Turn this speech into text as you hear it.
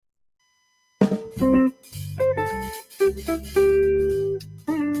Welcome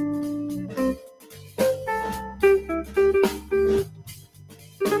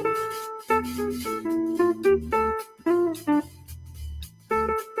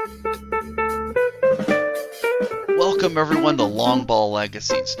everyone to Long Ball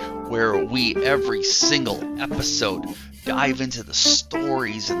Legacies, where we every single episode dive into the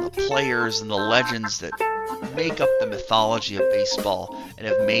stories and the players and the legends that make up the mythology of baseball and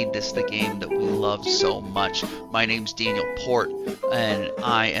have made this the game that we love so much. My name's Daniel Port, and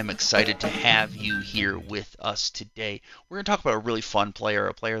I am excited to have you here with us today. We're going to talk about a really fun player,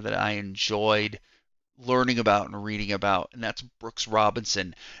 a player that I enjoyed learning about and reading about, and that's Brooks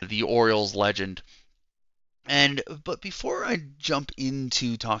Robinson, the Orioles legend. But before I jump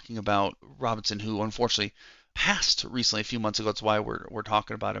into talking about Robinson, who unfortunately passed recently a few months ago, that's why we're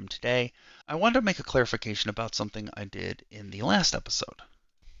talking about him today, I wanted to make a clarification about something I did in the last episode.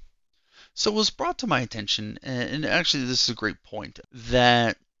 So it was brought to my attention, and actually this is a great point,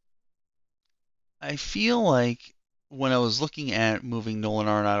 that I feel like when I was looking at moving Nolan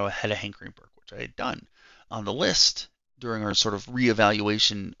Arenado ahead of Hank Greenberg, which I had done on the list during our sort of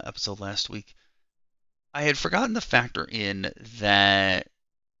reevaluation episode last week, I had forgotten to factor in that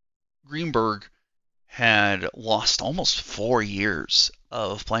Greenberg had lost almost 4 years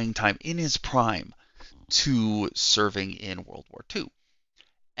of playing time in his prime to serving in World War II.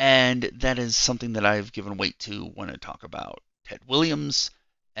 And that is something that I've given weight to when I talk about Ted Williams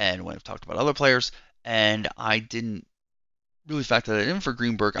and when I've talked about other players. And I didn't really factor that in for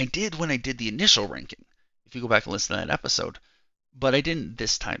Greenberg. I did when I did the initial ranking, if you go back and listen to that episode. But I didn't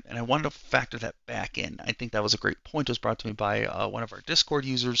this time, and I wanted to factor that back in. I think that was a great point. It was brought to me by one of our Discord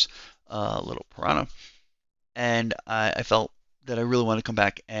users, Little Piranha, and I felt that I really want to come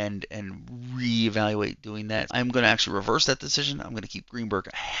back and reevaluate doing that. I'm going to actually reverse that decision. I'm going to keep Greenberg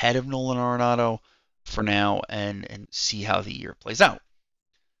ahead of Nolan Arenado for now and see how the year plays out.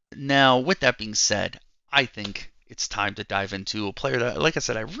 Now, with that being said, I think it's time to dive into a player that, like I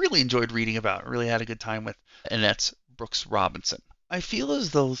said, I really enjoyed reading about, really had a good time with, and that's Brooks Robinson. I feel as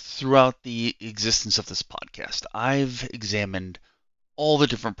though throughout the existence of this podcast, I've examined all the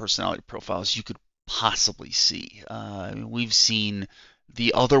different personality profiles you could possibly see. We've seen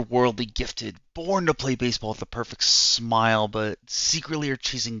the otherworldly gifted, born to play baseball with a perfect smile, but secretly are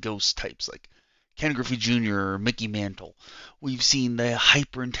chasing ghost types like Ken Griffey Jr. or Mickey Mantle. We've seen the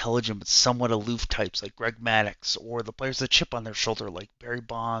hyper-intelligent but somewhat aloof types like Greg Maddux, or the players with a chip on their shoulder like Barry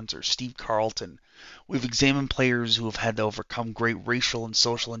Bonds or Steve Carlton. We've examined players who have had to overcome great racial and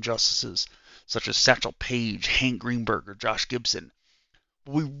social injustices, such as Satchel Paige, Hank Greenberg, or Josh Gibson.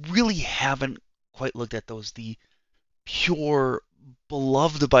 But we really haven't quite looked at the pure,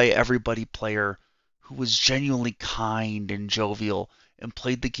 beloved by everybody player who was genuinely kind and jovial and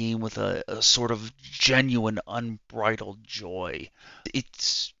played the game with a sort of genuine, unbridled joy.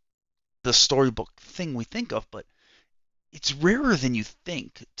 It's the storybook thing we think of, but it's rarer than you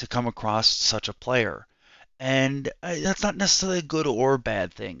think to come across such a player. And that's not necessarily a good or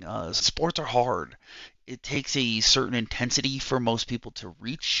bad thing. Sports are hard. It takes a certain intensity for most people to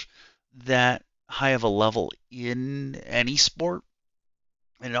reach that high of a level in any sport.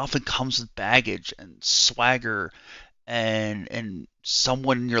 And it often comes with baggage and swagger and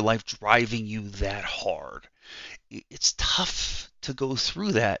someone in your life driving you that hard. It's tough to go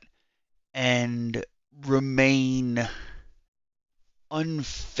through that and remain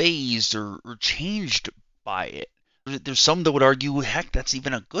unfazed or changed by it. There's some that would argue, heck, that's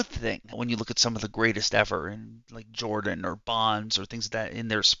even a good thing when you look at some of the greatest ever, and like Jordan or Bonds or things like that in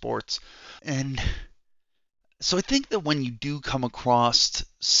their sports. And so I think that when you do come across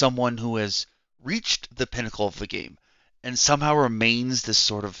someone who has reached the pinnacle of the game and somehow remains this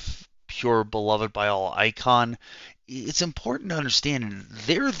sort of pure beloved by all icon, it's important to understand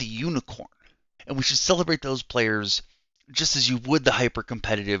they're the unicorn. And we should celebrate those players just as you would the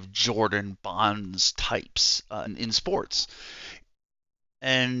hyper-competitive Jordan, Bonds types in sports.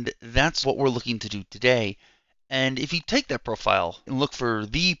 And that's what we're looking to do today. And if you take that profile and look for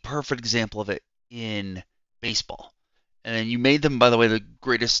the perfect example of it in baseball, and then you made them, by the way, the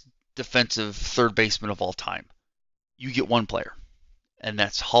greatest defensive third baseman of all time, you get one player, and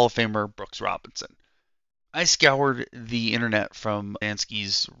that's Hall of Famer Brooks Robinson. I scoured the internet from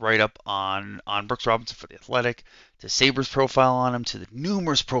Ansky's write-up on Brooks Robinson for The Athletic, to Sabres' profile on him, to the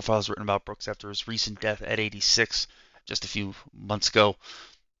numerous profiles written about Brooks after his recent death at 86, just a few months ago.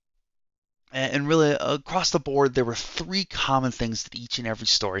 And really, across the board, there were three common things that each and every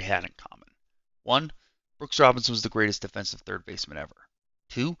story had in common. One, Brooks Robinson was the greatest defensive third baseman ever.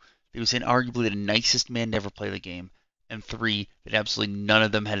 Two, he was inarguably the nicest man to ever play the game. And three, that absolutely none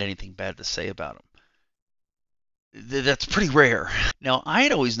of them had anything bad to say about him. That's pretty rare. Now, I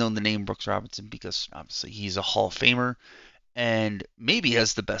had always known the name Brooks Robinson because obviously he's a Hall of Famer and maybe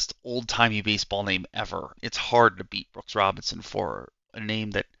has the best old-timey baseball name ever. It's hard to beat Brooks Robinson for a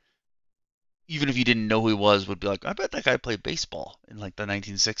name that even if you didn't know who he was, would be like, I bet that guy played baseball in like the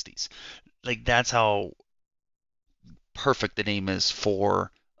 1960s. Like that's how perfect the name is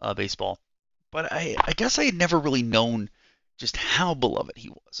for baseball. But I guess I had never really known just how beloved he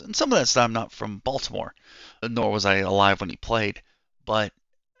was. And some of that's I'm not from Baltimore, nor was I alive when he played. But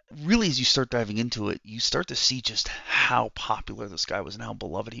really, as you start diving into it, you start to see just how popular this guy was and how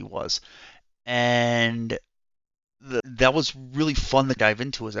beloved he was. And that was really fun to dive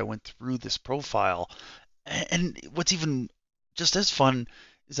into as I went through this profile. And what's even just as fun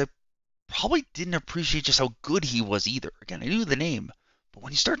is I probably didn't appreciate just how good he was either. Again, I knew the name, but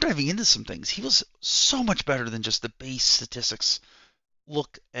when you start diving into some things, he was so much better than just the base statistics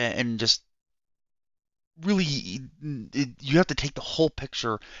look and just really you have to take the whole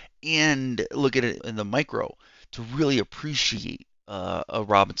picture and look at it in the micro to really appreciate a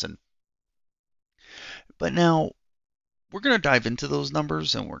Robinson. But now we're going to dive into those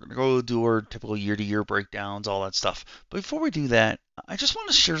numbers and we're going to go do our typical year to year breakdowns, all that stuff. But before we do that, I just want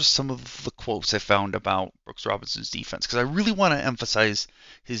to share some of the quotes I found about Brooks Robinson's defense because I really want to emphasize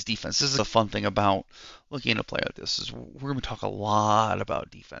his defense. This is the fun thing about looking at a play like this is we're going to talk a lot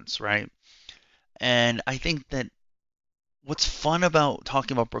about defense, right? And I think that what's fun about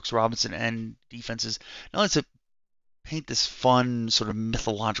talking about Brooks Robinson and defense is not only to paint this fun sort of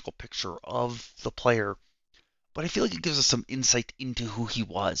mythological picture of the player, but I feel like it gives us some insight into who he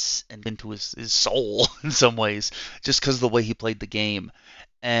was and into his soul in some ways, just because of the way he played the game.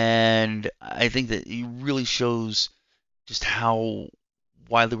 And I think that he really shows just how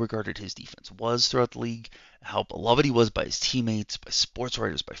widely regarded his defense was throughout the league, how beloved he was by his teammates, by sports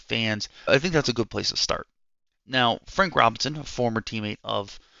writers, by fans. I think that's a good place to start. Now, Frank Robinson, a former teammate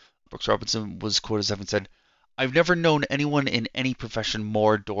of Brooks Robinson, was quoted as having said, I've never known anyone in any profession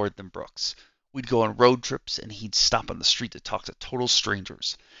more adored than Brooks. We'd go on road trips and he'd stop on the street to talk to total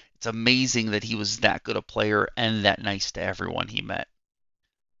strangers. It's amazing that he was that good a player and that nice to everyone he met.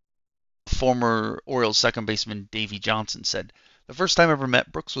 Former Orioles second baseman Davey Johnson said, the first time I ever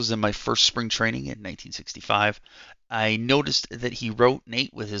met Brooks was in my first spring training in 1965. I noticed that he wrote and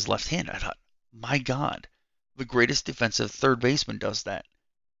ate with his left hand. I thought, my God, the greatest defensive third baseman does that.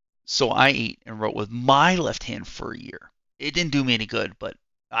 So I ate and wrote with my left hand for a year. It didn't do me any good, but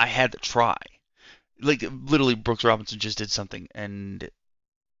I had to try. Like literally, Brooks Robinson just did something, and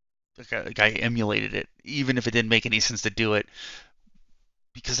the guy emulated it, even if it didn't make any sense to do it,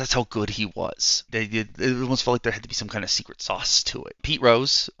 because that's how good he was. It almost felt like there had to be some kind of secret sauce to it. Pete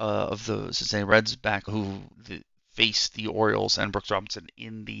Rose of the Cincinnati Reds, back who faced the Orioles and Brooks Robinson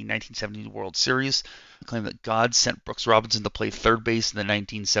in the 1970 World Series, claimed that God sent Brooks Robinson to play third base in the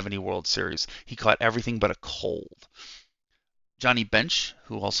 1970 World Series. He caught everything but a cold. Johnny Bench,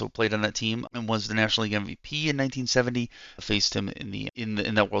 who also played on that team and was the National League MVP in 1970, faced him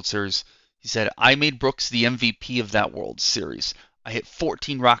in that World Series. He said, I made Brooks the MVP of that World Series. I hit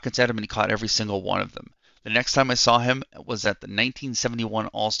 14 rockets at him and he caught every single one of them. The next time I saw him was at the 1971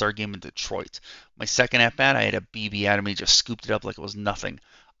 All-Star Game in Detroit. My second at-bat, I had a BB at him and he just scooped it up like it was nothing.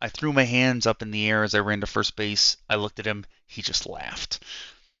 I threw my hands up in the air as I ran to first base. I looked at him. He just laughed.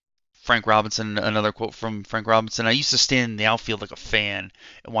 Frank Robinson, another quote from Frank Robinson, I used to stand in the outfield like a fan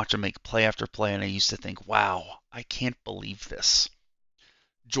and watch him make play after play, and I used to think, wow, I can't believe this.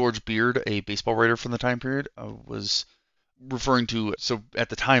 George Beard, a baseball writer from the time period, was referring to, so at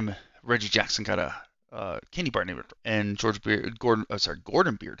the time, Reggie Jackson got a candy bar named after him, and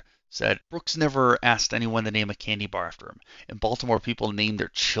Gordon Beard said, Brooks never asked anyone to name a candy bar after him, and Baltimore people named their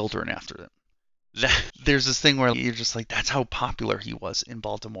children after them. There's this thing where you're just like, that's how popular he was in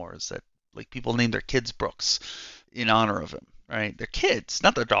Baltimore, is that like people name their kids Brooks in honor of him, right? They're kids,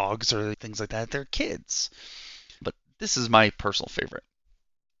 not their dogs or things like that. They're kids. But this is my personal favorite.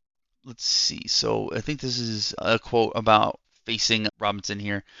 Let's see. So I think this is a quote about facing Robinson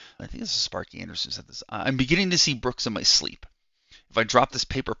here. I think this is Sparky Anderson said this. I'm beginning to see Brooks in my sleep. If I dropped this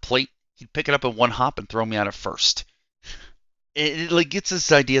paper plate, he'd pick it up in one hop and throw me out at first. It like gets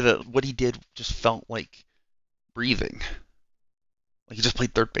this idea that what he did just felt like breathing. Like he just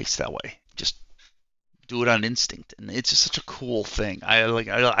played third base that way. Just do it on instinct, and it's just such a cool thing.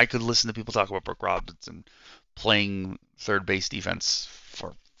 I could listen to people talk about Brooks Robinson playing third base defense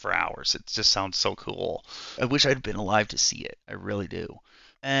for hours. It just sounds so cool. I wish I'd been alive to see it. I really do.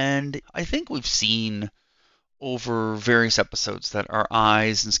 And I think we've seen over various episodes that our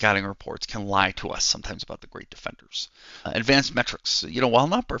eyes and scouting reports can lie to us sometimes about the great defenders. Advanced metrics, while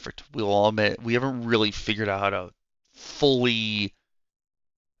not perfect, we'll all admit we haven't really figured out how to fully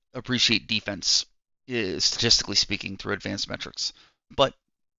appreciate defense, statistically speaking, through advanced metrics. But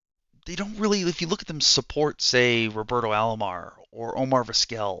they don't really, if you look at them, support, say, Roberto Alomar or Omar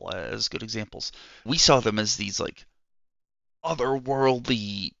Vizquel as good examples. We saw them as these like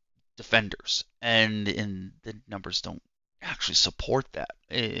otherworldly defenders, and the numbers don't actually support that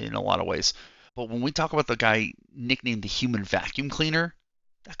in a lot of ways. But when we talk about the guy nicknamed the human vacuum cleaner,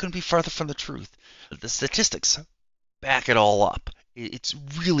 that couldn't be farther from the truth. The statistics back it all up. It's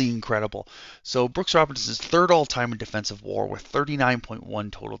really incredible. So Brooks Robinson is third all-time in defensive WAR with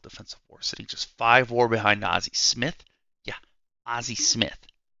 39.1 total defensive WAR, sitting just 5 WAR behind Ozzie Smith. Yeah, Ozzie Smith.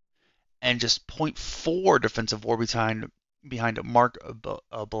 And just point 0.4 defensive WAR behind Mark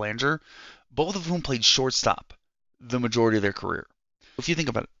Belanger, both of whom played shortstop the majority of their career. If you think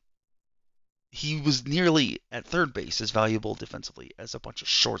about it, he was nearly at third base as valuable defensively as a bunch of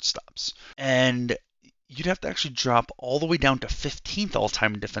shortstops. And you'd have to actually drop all the way down to 15th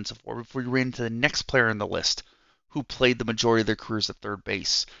all-time in defensive WAR before you ran into the next player in the list who played the majority of their careers at third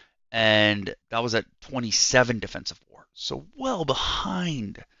base. And that was at 27 defensive WAR. So well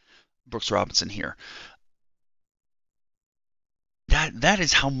behind Brooks Robinson here. That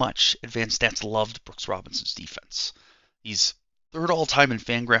is how much Advanced Stats loved Brooks Robinson's defense. He's third all-time in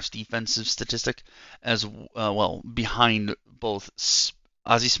Fangraphs defensive statistic, as well behind both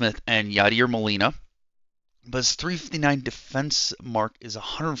Ozzie Smith and Yadier Molina. But his 359 defense mark is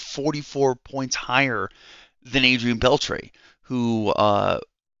 144 points higher than Adrian Beltre, who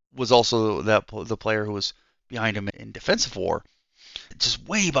was also the player who was behind him in defensive WAR, just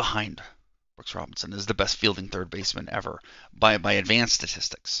way behind Brooks Robinson is the best fielding third baseman ever by advanced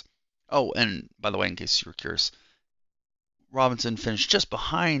statistics. Oh, and by the way, in case you were curious, Robinson finished just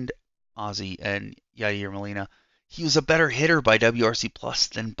behind Ozzie and Yadier Molina. He was a better hitter by WRC Plus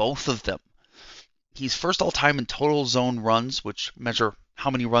than both of them. He's first all-time in total zone runs, which measure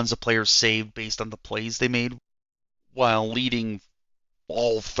how many runs a player saved based on the plays they made, while leading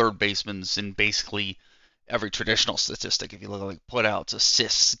all third basemen in basically every traditional statistic. If you look at like putouts,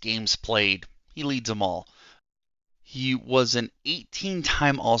 assists, games played, he leads them all. He was an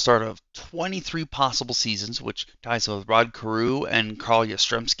 18-time All-Star of 23 possible seasons, which ties him with Rod Carew and Carl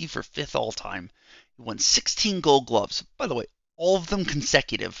Yastrzemski for 5th all-time. He won 16 Gold Gloves. By the way, all of them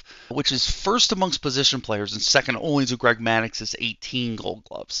consecutive, which is first amongst position players and second only to Greg Maddox's 18 Gold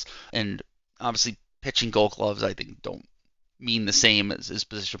Gloves. And obviously, pitching Gold Gloves, I think, don't mean the same as his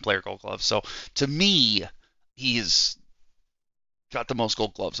position player Gold Gloves. So to me, he's got the most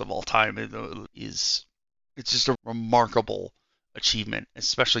Gold Gloves of all time. It's just a remarkable achievement,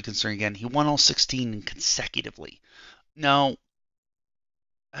 especially considering, again, he won all 16 consecutively. Now,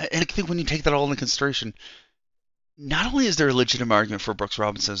 and I think when you take that all into consideration, not only is there a legitimate argument for Brooks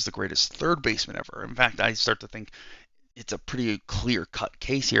Robinson as the greatest third baseman ever, in fact, I start to think it's a pretty clear-cut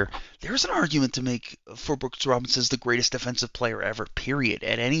case here. There's an argument to make for Brooks Robinson as the greatest defensive player ever, period,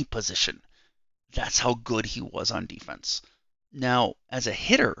 at any position. That's how good he was on defense. Now, as a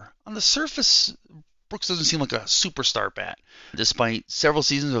hitter, on the surface, Brooks doesn't seem like a superstar bat. Despite several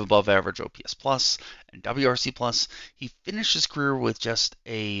seasons of above-average OPS plus and WRC plus, he finished his career with just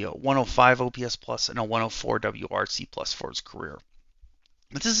a 105 OPS plus and a 104 WRC plus for his career.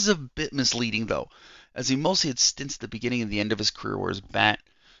 But this is a bit misleading, though, as he mostly had stints at the beginning and the end of his career where his bat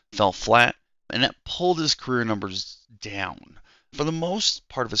fell flat, and that pulled his career numbers down. For the most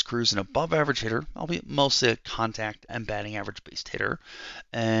part of his career, he's an above-average hitter, albeit mostly a contact and batting average-based hitter.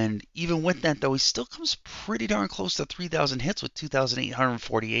 And even with that, though, he still comes pretty darn close to 3,000 hits with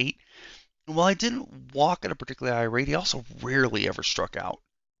 2,848. And while he didn't walk at a particularly high rate, he also rarely ever struck out.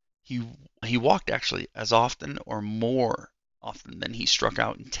 He walked actually as often or more often than he struck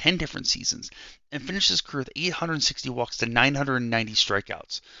out in 10 different seasons, and finished his career with 860 walks to 990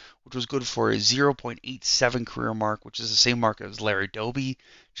 strikeouts, which was good for a 0.87 career mark, which is the same mark as Larry Doby,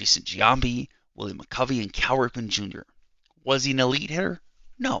 Jason Giambi, Willie McCovey, and Cal Ripken Jr. Was he an elite hitter?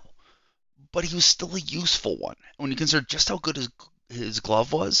 No, but he was still a useful one. And when you consider just how good his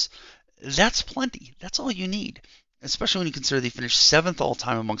glove was, that's plenty. That's all you need, especially when you consider they finished 7th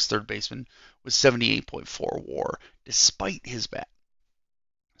all-time amongst third basemen with 78.4 WAR, despite his bat.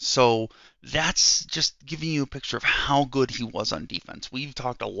 So that's just giving you a picture of how good he was on defense. We've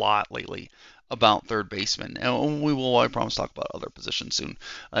talked a lot lately about third baseman, and we will, I promise, talk about other positions soon.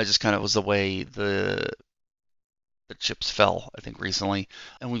 It just kind of was the way the chips fell, I think, recently.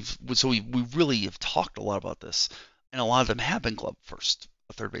 And we really have talked a lot about this, and a lot of them have been glove first.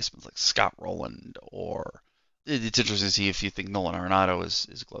 Third basemen like Scott Rowland, or it's interesting to see if you think Nolan Arenado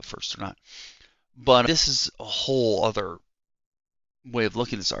is glove first or not. But this is a whole other way of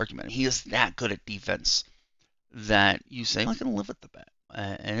looking at this argument. He is that good at defense that you say, I'm not going to live with the bat.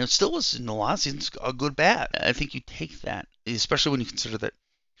 And it still was, in a lot of seasons, a good bat. I think you take that, especially when you consider that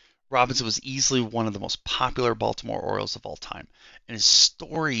Robinson was easily one of the most popular Baltimore Orioles of all time. And his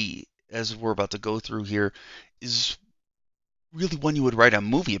story, as we're about to go through here, is really one you would write a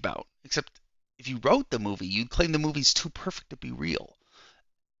movie about. Except if you wrote the movie, you'd claim the movie's too perfect to be real.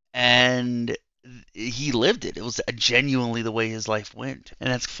 And he lived it. It was genuinely the way his life went,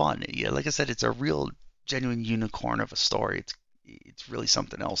 and that's fun. Yeah, like I said, it's a real, genuine unicorn of a story. It's really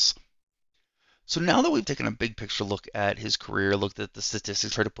something else. So now that we've taken a big picture look at his career, looked at the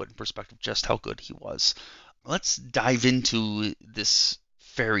statistics, tried to put in perspective just how good he was, let's dive into this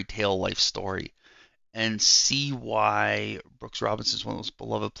fairy tale life story and see why Brooks Robinson is one of the most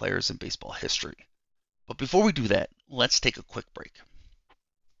beloved players in baseball history. But before we do that, let's take a quick break.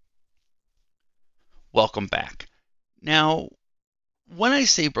 Welcome back. Now, when I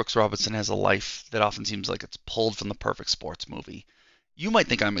say Brooks Robinson has a life that often seems like it's pulled from the perfect sports movie, you might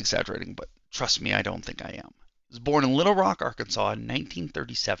think I'm exaggerating, but trust me, I don't think I am. He was born in Little Rock, Arkansas in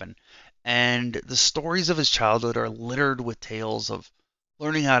 1937, and the stories of his childhood are littered with tales of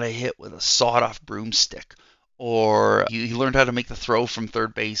learning how to hit with a sawed-off broomstick, or he learned how to make the throw from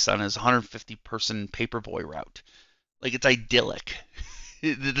third base on his 150-person paperboy route. Like, it's idyllic.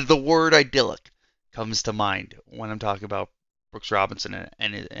 The word idyllic comes to mind when I'm talking about Brooks Robinson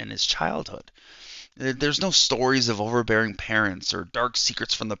and his childhood. There's no stories of overbearing parents or dark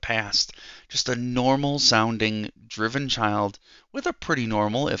secrets from the past. Just a normal sounding, driven child with a pretty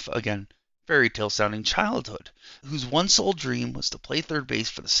normal, if again, fairy tale sounding childhood, whose one sole dream was to play third base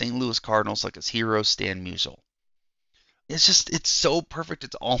for the St. Louis Cardinals like his hero Stan Musial. It's so perfect,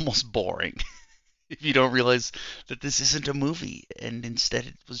 it's almost boring. If you don't realize that this isn't a movie, and instead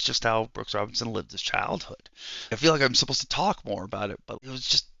it was just how Brooks Robinson lived his childhood. I feel like I'm supposed to talk more about it, but it was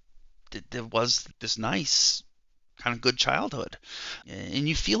just, there was this nice, kind of good childhood. And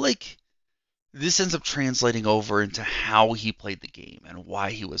you feel like this ends up translating over into how he played the game and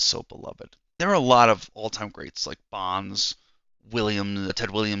why he was so beloved. There are a lot of all-time greats like Bonds, Williams,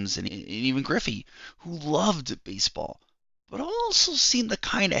 Ted Williams, and even Griffey who loved baseball, but also seemed to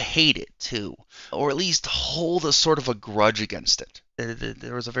kind of hate it too, or at least hold a sort of a grudge against it.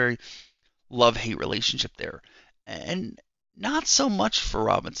 There was a very love-hate relationship there, and not so much for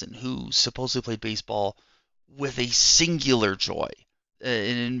Robinson, who supposedly played baseball with a singular joy,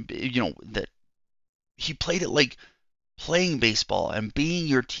 and that he played it like playing baseball and being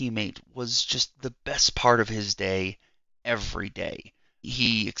your teammate was just the best part of his day every day.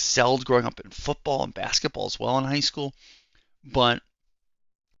 He excelled growing up in football and basketball as well in high school, but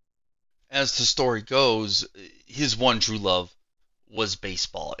as the story goes, his one true love was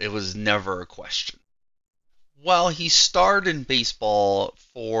baseball. It was never a question. While he starred in baseball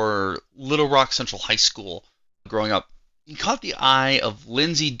for Little Rock Central High School growing up, he caught the eye of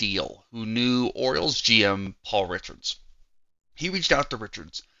Lindsey Deal, who knew Orioles GM Paul Richards. He reached out to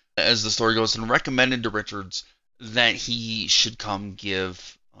Richards, as the story goes, and recommended to Richards that he should come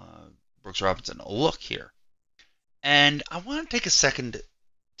give Brooks Robinson a look here. And I want to take a second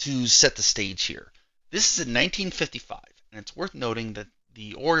to set the stage here. This is in 1955, and it's worth noting that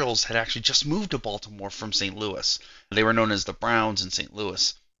the Orioles had actually just moved to Baltimore from St. Louis. They were known as the Browns in St.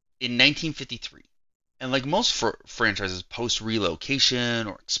 Louis in 1953. And like most franchises post-relocation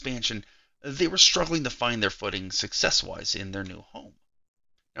or expansion, they were struggling to find their footing success-wise in their new home.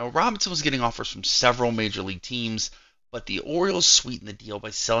 Now, Robinson was getting offers from several major league teams, but the Orioles sweetened the deal by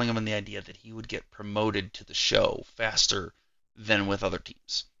selling him on the idea that he would get promoted to the show faster than with other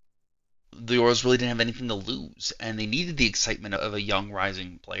teams. The Orioles really didn't have anything to lose, and they needed the excitement of a young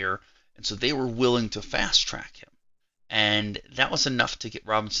rising player, and so they were willing to fast track him. And that was enough to get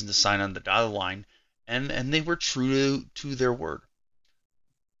Robinson to sign on the dotted line, and they were true to their word.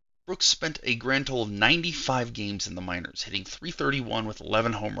 Brooks spent a grand total of 95 games in the minors, hitting .331 with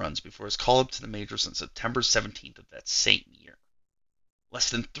 11 home runs before his call up to the majors on September 17th of that same year. Less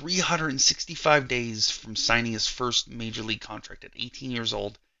than 365 days from signing his first major league contract at 18 years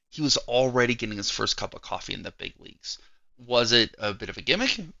old, he was already getting his first cup of coffee in the big leagues. Was it a bit of a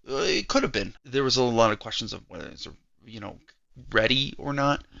gimmick? It could have been. There was a lot of questions of whether it's ready or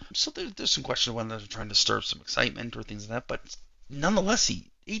not. So there's some questions of whether they're trying to stir up some excitement or things like that. But nonetheless, he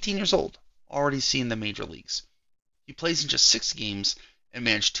 18 years old, already seeing the major leagues. He plays in just 6 games and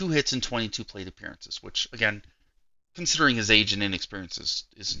managed 2 hits and 22 plate appearances, which, again, considering his age and inexperience,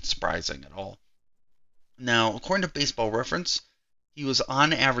 isn't surprising at all. Now, according to Baseball Reference, he was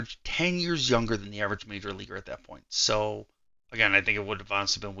on average 10 years younger than the average major leaguer at that point. So, again, I think it would have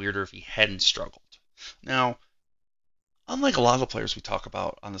honestly been weirder if he hadn't struggled. Now, unlike a lot of the players we talk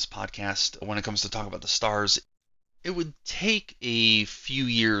about on this podcast, when it comes to talk about the stars, It would take a few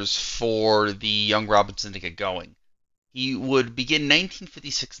years for the young Robinson to get going. He would begin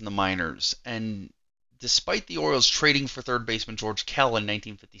 1956 in the minors, and despite the Orioles trading for third baseman George Kell in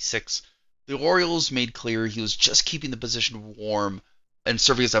 1956, the Orioles made clear he was just keeping the position warm and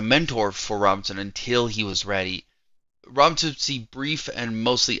serving as a mentor for Robinson until he was ready. Robinson would see brief and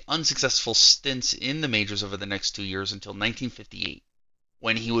mostly unsuccessful stints in the majors over the next 2 years until 1958,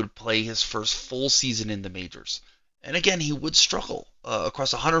 when he would play his first full season in the majors. And again, he would struggle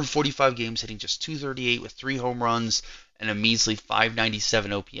across 145 games, hitting just 238 with 3 home runs and a measly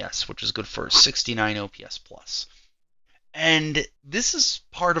 597 OPS, which is good for 69 OPS plus. And this is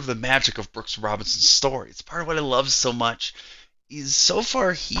part of the magic of Brooks Robinson's story. It's part of what I love so much. Is so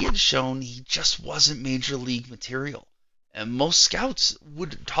far he had shown he just wasn't major league material. And most scouts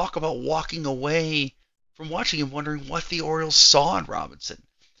would talk about walking away from watching him wondering what the Orioles saw in Robinson.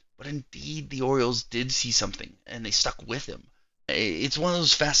 But indeed, the Orioles did see something, and they stuck with him. It's one of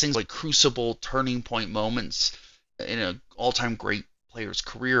those fast things like crucible turning point moments in an all-time great player's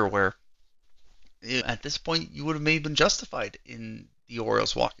career where at this point you would have maybe been justified in the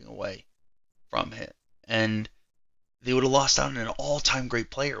Orioles walking away from him. And they would have lost out on an all-time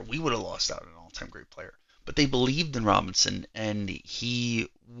great player. We would have lost out on an all-time great player. But they believed in Robinson, and he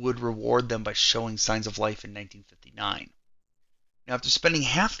would reward them by showing signs of life in 1959. Now, after spending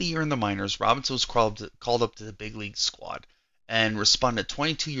half the year in the minors, Robinson was called up to the big league squad and responded at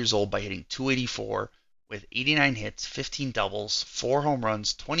 22 years old by hitting .284 with 89 hits, 15 doubles, 4 home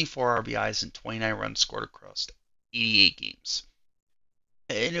runs, 24 RBIs, and 29 runs scored across 88 games.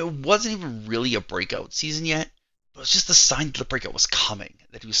 And it wasn't even really a breakout season yet, but it was just a sign that the breakout was coming,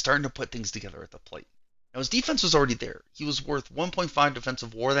 that he was starting to put things together at the plate. Now, his defense was already there. He was worth 1.5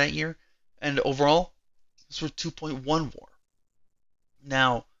 defensive WAR that year, and overall, he was worth 2.1 WAR.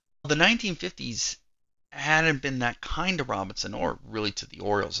 Now, the 1950s hadn't been that kind to Robinson, or really to the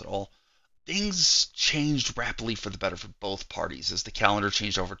Orioles at all. Things changed rapidly for the better for both parties as the calendar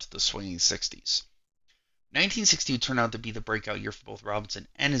changed over to the swinging 60s. 1960 would turn out to be the breakout year for both Robinson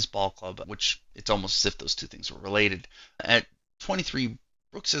and his ball club, which it's almost as if those two things were related. At 23,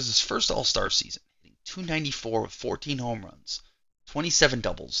 Brooks has his first All-Star season, hitting .294 with 14 home runs, 27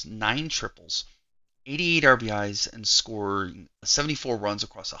 doubles, 9 triples, 88 RBIs, and scoring 74 runs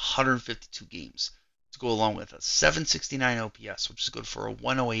across 152 games to go along with a 769 OPS, which is good for a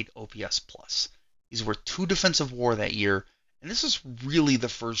 108 OPS plus. He's worth 2 defensive WAR that year, and this was really the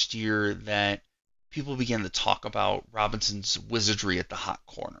first year that people began to talk about Robinson's wizardry at the hot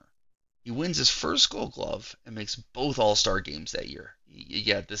corner. He wins his first Gold Glove and makes both All-Star games that year.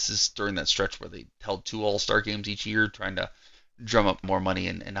 Yeah, this is during that stretch where they held 2 All-Star games each year, trying to drum up more money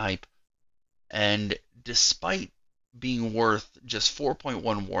and hype. And despite being worth just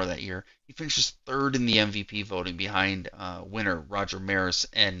 4.1 WAR that year, he finishes third in the MVP voting behind winner Roger Maris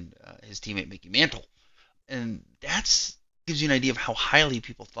and his teammate Mickey Mantle. And that gives you an idea of how highly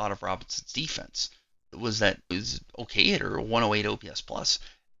people thought of Robinson's defense. It was okay hitter, a 108 OPS plus,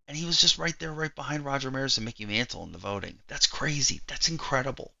 and he was just right there, right behind Roger Maris and Mickey Mantle in the voting. That's crazy. That's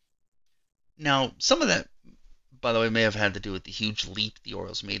incredible. Now, some of that, by the way, may have had to do with the huge leap the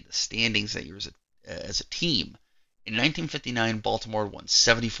Orioles made in the standings that year as a team. In 1959, Baltimore won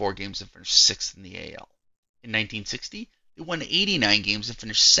 74 games and finished 6th in the AL. In 1960, they won 89 games and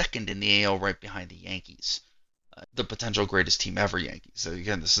finished 2nd in the AL right behind the Yankees. The potential greatest team ever, Yankees. So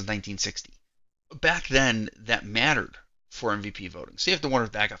again, this is 1960. Back then, that mattered for MVP voting. So you have to wonder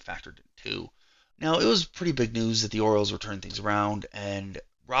if that got factored in too. Now, it was pretty big news that the Orioles were turning things around, and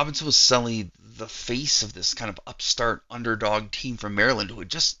Robinson was suddenly the face of this kind of upstart underdog team from Maryland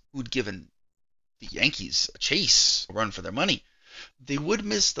who'd given the Yankees a run for their money. They would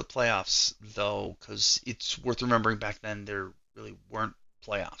miss the playoffs, though, because it's worth remembering back then there really weren't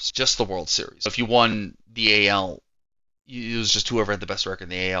playoffs, just the World Series. If you won the AL, it was just whoever had the best record in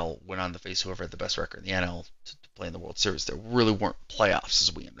the AL went on to face whoever had the best record in the NL to play in the World Series. There really weren't playoffs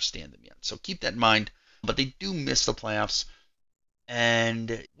as we understand them yet. So keep that in mind. But they do miss the playoffs.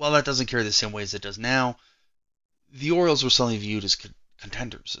 And while that doesn't carry the same way as it does now, the Orioles were suddenly viewed as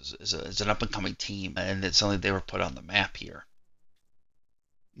contenders, as an up-and-coming team, and that suddenly they were put on the map here.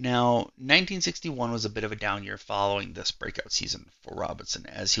 Now, 1961 was a bit of a down year following this breakout season for Robinson,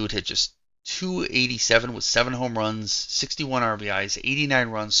 as he would hit just .287 with 7 home runs, 61 RBIs, 89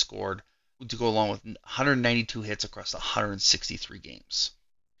 runs scored, to go along with 192 hits across 163 games.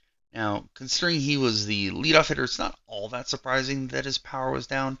 Now, considering he was the leadoff hitter, it's not all that surprising that his power was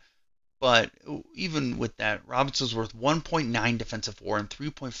down, but even with that, Robinson was worth 1.9 defensive WAR and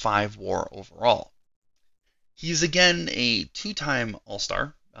 3.5 WAR overall. He's again a 2-time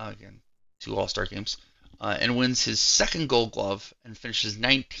All-Star, again, 2 All-Star games, and wins his second Gold Glove and finishes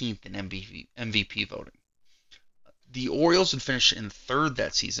 19th in MVP voting. The Orioles would finish in third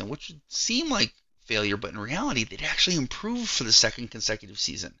that season, which would seem like failure, but in reality, they'd actually improved for the second consecutive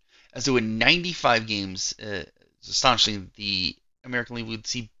season. As they win 95 games, astonishingly, the American League would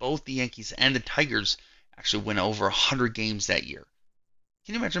see both the Yankees and the Tigers actually win over 100 games that year.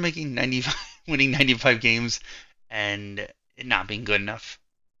 Can you imagine winning 95 games and it not being good enough?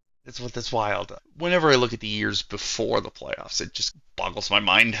 That's wild. Whenever I look at the years before the playoffs, it just boggles my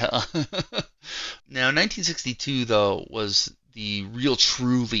mind. Now, 1962, though, was the real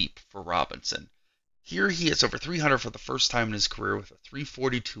true leap for Robinson. Here he hits over 300 for the first time in his career with a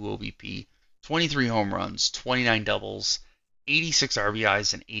 342 OBP, 23 home runs, 29 doubles, 86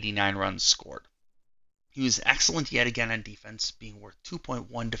 RBIs, and 89 runs scored. He was excellent yet again on defense, being worth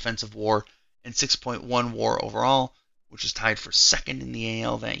 2.1 defensive WAR and 6.1 WAR overall, which is tied for second in the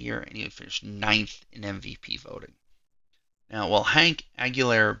AL that year, and he would finish 9th in MVP voting. Now, while Hank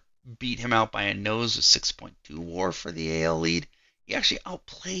Aguilar beat him out by a nose with 6.2 WAR for the AL lead, he actually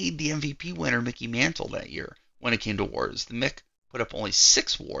outplayed the MVP winner Mickey Mantle that year when it came to WARs. The Mick put up only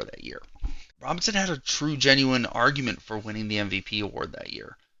 6 WAR that year. Robinson had a true, genuine argument for winning the MVP award that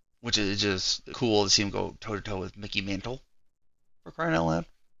year, which is just cool to see him go toe-to-toe with Mickey Mantle, for crying out loud.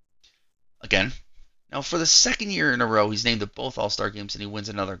 Again, now for the second year in a row, he's named to both All-Star games and he wins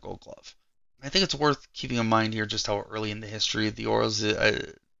another Gold Glove. I think it's worth keeping in mind here just how early in the history of the Orioles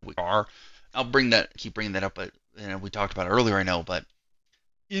we are. I'll keep bringing that up, but we talked about it earlier, I know, but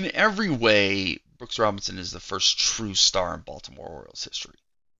in every way, Brooks Robinson is the first true star in Baltimore Orioles history.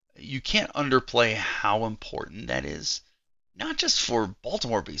 You can't underplay how important that is, not just for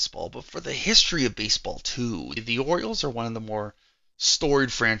Baltimore baseball, but for the history of baseball too. The Orioles are one of the more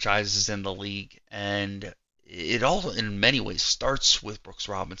storied franchises in the league, and it all, in many ways, starts with Brooks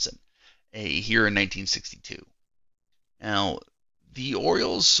Robinson here in 1962. Now, the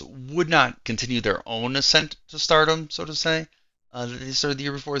Orioles would not continue their own ascent to stardom, so to say. They started the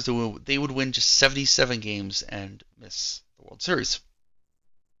year before, they would win just 77 games and miss the World Series.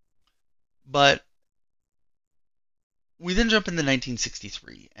 But we then jump into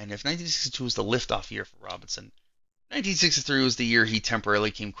 1963, and if 1962 was the liftoff year for Robinson, 1963 was the year he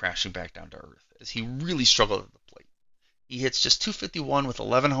temporarily came crashing back down to earth, as he really struggled at the plate. He hits just 251 with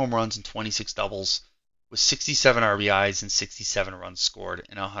 11 home runs and 26 doubles, with 67 RBIs and 67 runs scored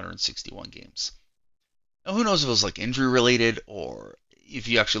in 161 games. Now, who knows if it was like injury related, or if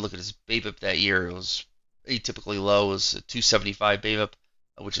you actually look at his BABIP that year, it was atypically low. It was a 275 BABIP,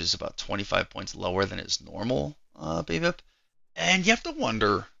 which is about 25 points lower than his normal BABIP. And you have to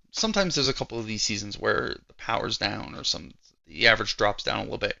wonder, sometimes there's a couple of these seasons where the power's down or the average drops down a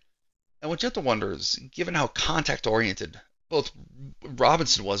little bit. And what you have to wonder is, given how contact-oriented both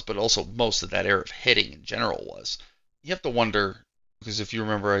Robinson was, but also most of that era of hitting in general was, you have to wonder, because if you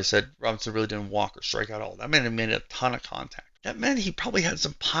remember I said Robinson really didn't walk or strike out all. That meant he made a ton of contact. That meant he probably had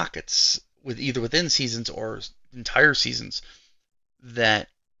some pockets either within seasons or entire seasons that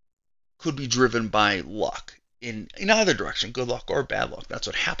could be driven by luck in either direction, good luck or bad luck. That's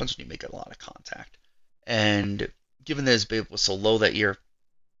what happens when you make a lot of contact. And given that his BABIP was so low that year,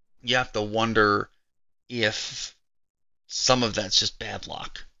 you have to wonder if some of that's just bad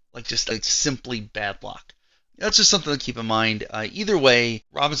luck, like simply bad luck. That's just something to keep in mind. Either way,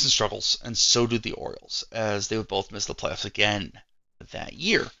 Robinson struggles, and so do the Orioles, as they would both miss the playoffs again that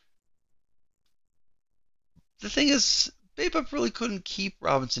year. The thing is, BABIP really couldn't keep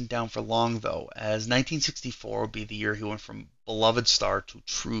Robinson down for long, though, as 1964 would be the year he went from beloved star to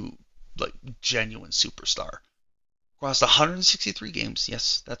true, genuine superstar. Across 163 games,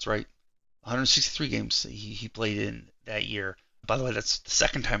 yes, that's right, 163 games he played in that year. By the way, that's the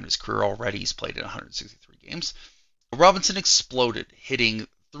second time in his career already he's played in 163 games. Robinson exploded, hitting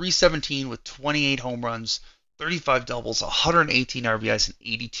 .317 with 28 home runs, 35 doubles, 118 RBIs, and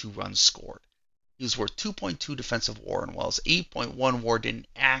 82 runs scored. He was worth 2.2 defensive WAR, and while his 8.1 WAR didn't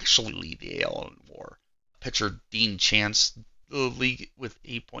actually lead the AL in WAR, pitcher Dean Chance the league with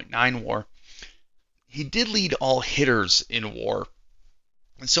 8.9 WAR. He did lead all hitters in WAR.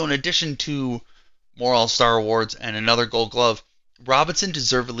 And so in addition to more All-Star awards and another Gold Glove, Robinson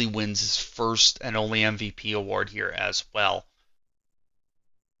deservedly wins his first and only MVP award here as well.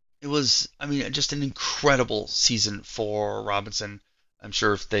 It was, just an incredible season for Robinson. I'm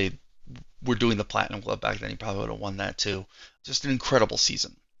sure if they were doing the Platinum Glove back then, he probably would have won that too. Just an incredible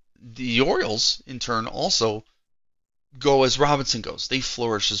season. The Orioles, in turn, also go as Robinson goes. They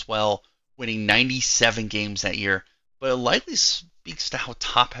flourish as well, winning 97 games that year. But it likely speaks to how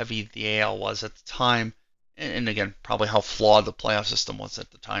top-heavy the AL was at the time, and again, probably how flawed the playoff system was at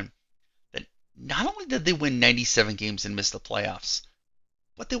the time, that not only did they win 97 games and miss the playoffs,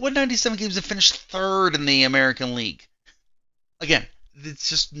 but they won 97 games and finished third in the American League. Again, it's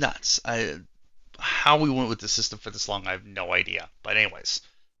just nuts. How we went with the system for this long, I have no idea. But anyways,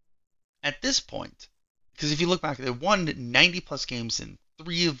 at this point, because if you look back, they won 90 plus games in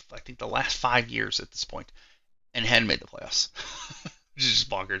 3 of, I think, the last 5 years at this point, and hadn't made the playoffs, which is just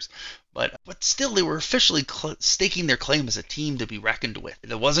bonkers. But still, they were officially staking their claim as a team to be reckoned with.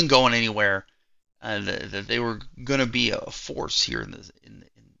 It wasn't going anywhere. That they were going to be a force here in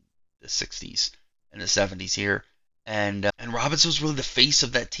the 60s and the 70s here. And Robinson was really the face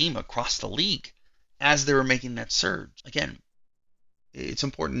of that team across the league as they were making that surge. Again, it's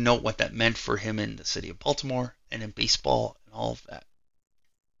important to note what that meant for him in the city of Baltimore and in baseball and all of that.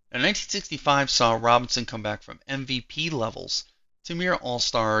 Now, 1965 saw Robinson come back from MVP levels to mere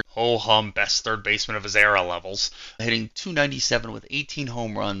all-star, ho-hum best third baseman of his era levels, hitting .297 with 18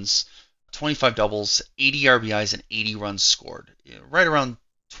 home runs, 25 doubles, 80 RBIs, and 80 runs scored. Right around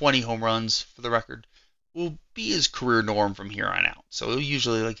 20 home runs, for the record, will be his career norm from here on out. So he'll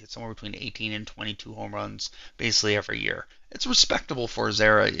usually hit somewhere between 18 and 22 home runs basically every year. It's respectable for his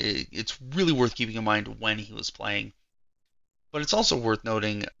era. It's really worth keeping in mind when he was playing. But it's also worth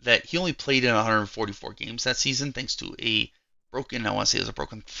noting that he only played in 144 games that season thanks to a broken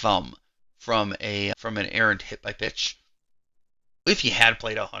thumb from an errant hit by pitch. If he had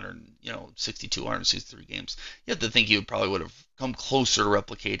played 162, 163 games, you have to think he probably would have come closer to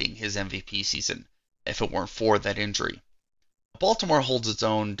replicating his MVP season if it weren't for that injury. Baltimore holds its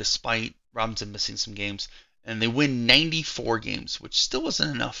own despite Robinson missing some games, and they win 94 games, which still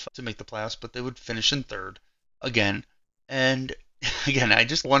wasn't enough to make the playoffs, but they would finish in third again. And again, I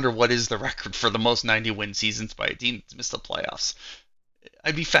just wonder what is the record for the most 90-win seasons by a team that's missed the playoffs.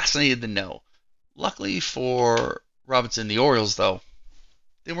 I'd be fascinated to know. Luckily for Robinson and the Orioles, though,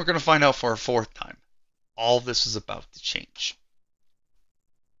 they weren't going to find out for a fourth time. All this was about to change.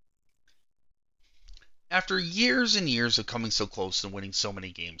 After years and years of coming so close and winning so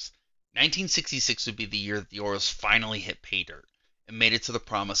many games, 1966 would be the year that the Orioles finally hit pay dirt and made it to the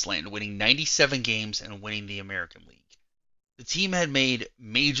promised land, winning 97 games and winning the American League. The team had made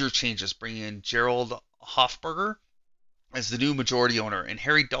major changes, bringing in Gerald Hofberger as the new majority owner and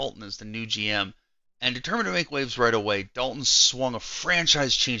Harry Dalton as the new GM. And determined to make waves right away, Dalton swung a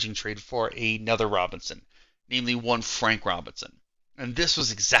franchise-changing trade for another Robinson, namely one Frank Robinson. And this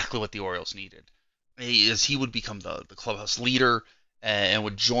was exactly what the Orioles needed, as he would become the clubhouse leader and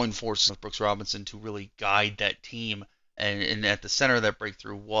would join forces with Brooks Robinson to really guide that team. And at the center of that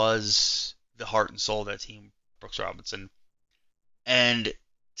breakthrough was the heart and soul of that team, Brooks Robinson. And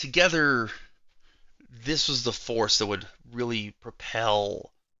together, this was the force that would really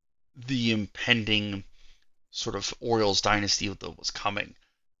propel the impending sort of Orioles dynasty that was coming.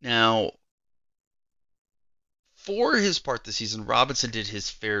 Now, for his part this season, Robinson did his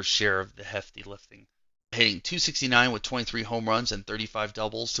fair share of the hefty lifting, hitting .269 with 23 home runs and 35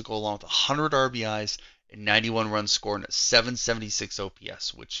 doubles to go along with 100 RBIs and 91 runs scored and a .776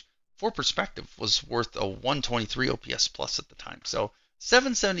 OPS, which, for perspective, was worth a .123 OPS plus at the time. So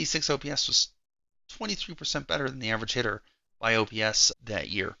 .776 OPS was 23% better than the average hitter by OPS that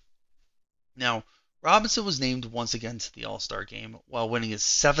year. Now, Robinson was named once again to the All-Star game while winning his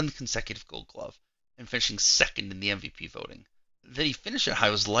 7th consecutive Gold Glove and finishing second in the MVP voting. That he finished it high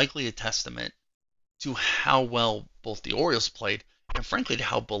was likely a testament to how well both the Orioles played and frankly to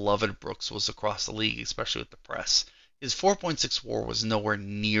how beloved Brooks was across the league, especially with the press. His 4.6 WAR was nowhere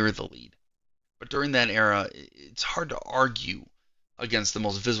near the lead. But during that era, it's hard to argue against the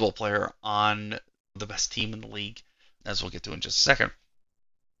most visible player on the best team in the league, as we'll get to in just a second.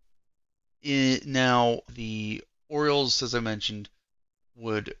 Now, the Orioles, as I mentioned,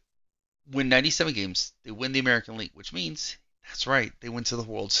 would win 97 games. They win the American League, which means, that's right, they went to the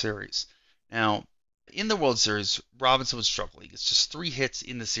World Series. Now, in the World Series, Robinson was struggling. It's just 3 hits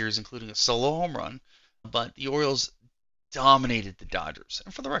in the series, including a solo home run. But the Orioles dominated the Dodgers.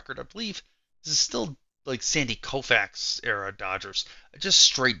 And for the record, I believe this is still like Sandy Koufax era Dodgers. Just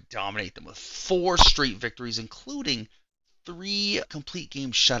straight dominate them with 4 straight victories, including 3 complete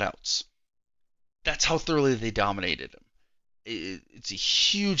game shutouts. That's how thoroughly they dominated him. It's a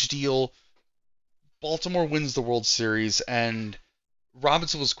huge deal. Baltimore wins the World Series, and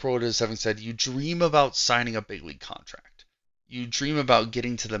Robinson was quoted as having said, "You dream about signing a big league contract. You dream about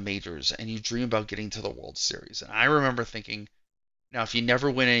getting to the majors, and you dream about getting to the World Series." And I remember thinking, now if you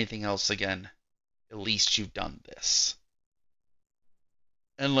never win anything else again, at least you've done this.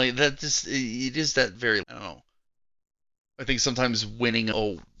 And like that, just it is that very, I don't know. I think sometimes winning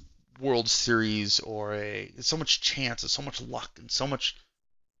a World Series or it's so much chance and so much luck and so much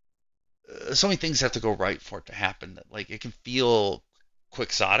so many things have to go right for it to happen that like it can feel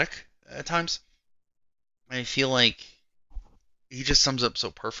quixotic at times. I feel like he just sums up so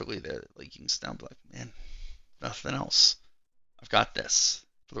perfectly that like you can stand like, man, nothing else. I've got this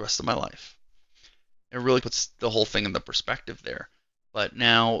for the rest of my life. It really puts the whole thing in the perspective there. But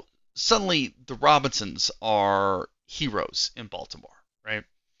now suddenly the Robinsons are heroes in Baltimore, right?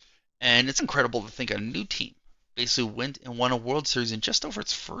 And it's incredible to think a new team basically went and won a World Series in just over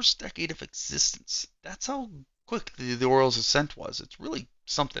its first decade of existence. That's how quick the Orioles' ascent was. It's really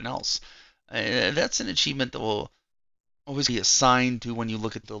something else. That's an achievement that will always be assigned to when you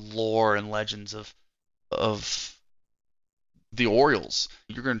look at the lore and legends of the Orioles.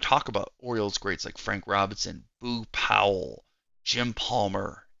 You're going to talk about Orioles greats like Frank Robinson, Boo Powell, Jim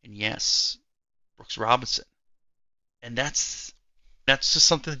Palmer, and yes, Brooks Robinson. And that's just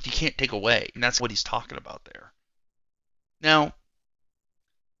something that you can't take away. And that's what he's talking about there. Now,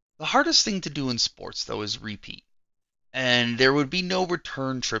 the hardest thing to do in sports, though, is repeat. And there would be no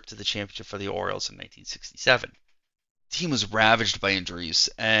return trip to the championship for the Orioles in 1967. The team was ravaged by injuries,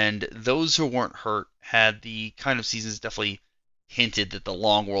 and those who weren't hurt had the kind of seasons definitely hinted that the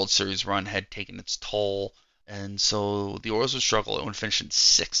long World Series run had taken its toll, and so the Orioles would struggle and would finish in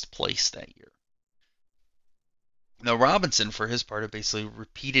sixth place that year. Now Robinson, for his part, basically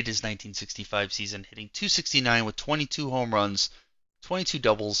repeated his 1965 season, hitting .269 with 22 home runs, 22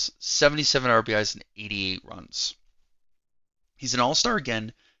 doubles, 77 RBIs, and 88 runs. He's an all-star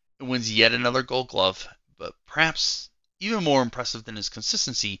again and wins yet another Gold Glove, but perhaps even more impressive than his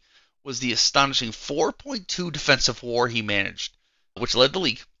consistency was the astonishing 4.2 defensive WAR he managed, which led the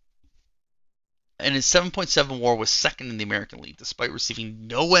league. And his 7.7 WAR was second in the American League, despite receiving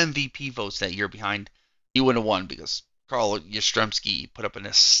no MVP votes that year behind. He wouldn't have won because Carl Yastrzemski put up an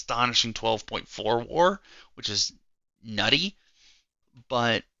astonishing 12.4 WAR, which is nutty.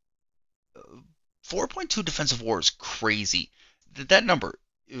 But 4.2 defensive WAR is crazy. That number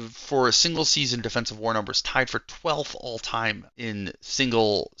for a single season defensive WAR number is tied for 12th all time in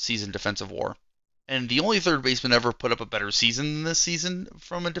single season defensive WAR. And the only third baseman ever put up a better season than this season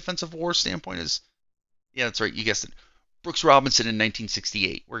from a defensive WAR standpoint is, yeah, that's right, you guessed it, Brooks Robinson in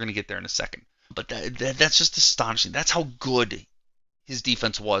 1968. We're going to get there in a second. But that's just astonishing. That's how good his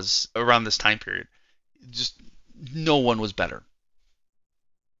defense was around this time period. Just no one was better.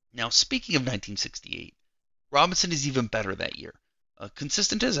 Now, speaking of 1968, Robinson is even better that year.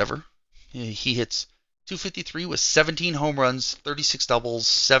 Consistent as ever. He hits .253 with 17 home runs, 36 doubles,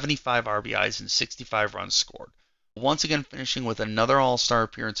 75 RBIs, and 65 runs scored. Once again finishing with another All-Star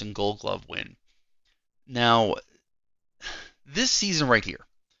appearance and Gold Glove win. Now, this season right here,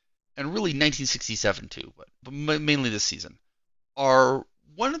 and really 1967 too, but mainly this season, are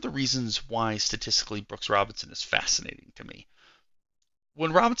one of the reasons why statistically Brooks Robinson is fascinating to me.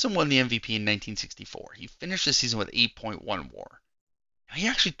 When Robinson won the MVP in 1964, he finished the season with 8.1 WAR. Now, he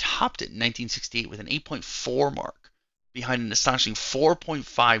actually topped it in 1968 with an 8.4 mark, behind an astonishing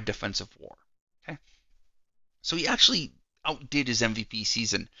 4.5 defensive WAR. Okay, so he actually outdid his MVP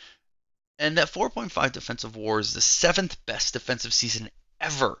season, and that 4.5 defensive WAR is the 7th best defensive season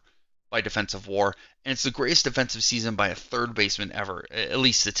ever by defensive WAR, and it's the greatest defensive season by a third baseman ever, at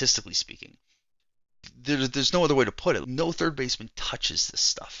least statistically speaking. There's no other way to put it. No third baseman touches this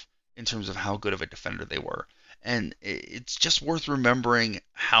stuff in terms of how good of a defender they were. And it's just worth remembering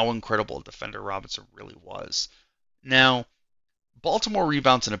how incredible a defender Robinson really was. Now, Baltimore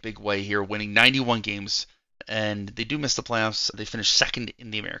rebounds in a big way here, winning 91 games, and they do miss the playoffs. They finished second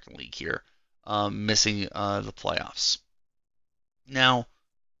in the American League here, missing the playoffs. Now,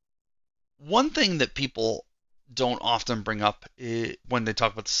 one thing that people don't often bring up when they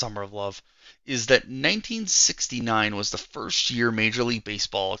talk about the Summer of Love is that 1969 was the first year Major League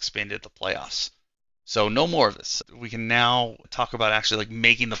Baseball expanded the playoffs. So no more of this. We can now talk about actually like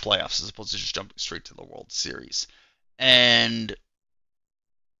making the playoffs as opposed to just jumping straight to the World Series. And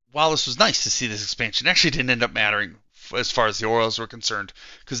while this was nice to see this expansion, it actually didn't end up mattering as far as the Orioles were concerned,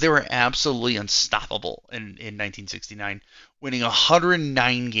 because they were absolutely unstoppable in 1969, winning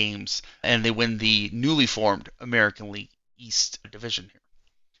 109 games, and they win the newly formed American League East Division here.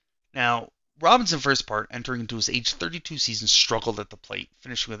 Now, Robinson, for his part, entering into his age 32 season, struggled at the plate,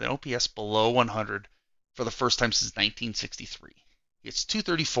 finishing with an OPS below 100 for the first time since 1963. He hits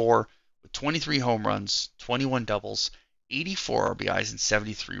 .234 with 23 home runs, 21 doubles, 84 RBIs, and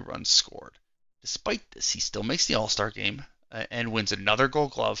 73 runs scored. Despite this, he still makes the All-Star game and wins another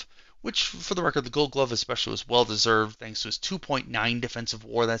Gold Glove, which, for the record, the Gold Glove especially was well-deserved thanks to his 2.9 defensive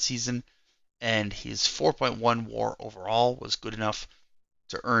WAR that season, and his 4.1 WAR overall was good enough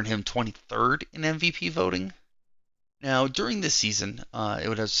to earn him 23rd in MVP voting. Now, during this season, it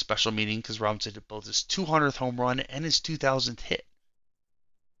would have a special meaning because Robinson hit both his 200th home run and his 2000th hit.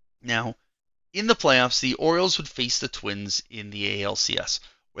 Now, in the playoffs, the Orioles would face the Twins in the ALCS,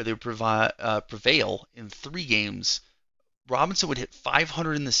 where they would prevail in 3 games. Robinson would hit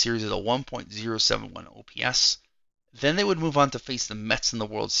 500 in the series at a 1.071 OPS. Then they would move on to face the Mets in the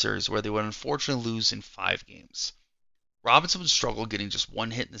World Series, where they would unfortunately lose in 5 games. Robinson would struggle getting just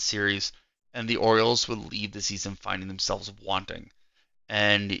 1 hit in the series, and the Orioles would leave the season finding themselves wanting.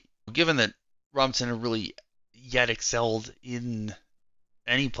 And given that Robinson had really yet excelled in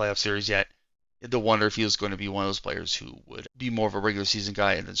any playoff series yet, you had to wonder if he was going to be one of those players who would be more of a regular season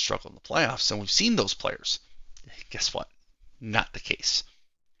guy and then struggle in the playoffs. And we've seen those players. Guess what? Not the case.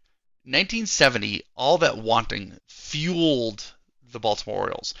 1970, all that wanting fueled the Baltimore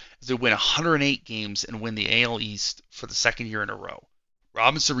Orioles as they win 108 games and win the AL East for the second year in a row.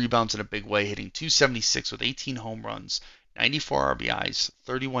 Robinson rebounds in a big way, hitting 276 with 18 home runs, 94 RBIs,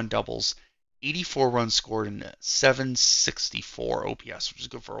 31 doubles, 84 runs scored, and 764 OPS, which is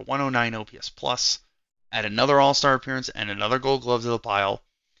good for a 109 OPS plus. Add another All-Star appearance and another Gold Glove to the pile,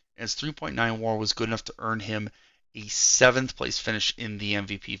 and his 3.9 WAR was good enough to earn him a 7th place finish in the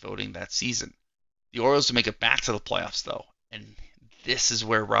MVP voting that season. The Orioles would make it back to the playoffs, though, and this is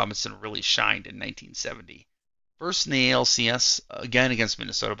where Robinson really shined in 1970. First in the ALCS, again against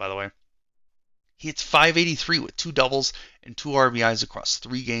Minnesota, by the way. He hits 583 with 2 doubles and 2 RBIs across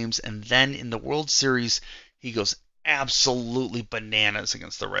 3 games, and then in the World Series, he goes absolutely bananas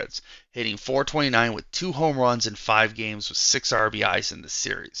against the Reds, hitting 429 with 2 home runs in 5 games with 6 RBIs in the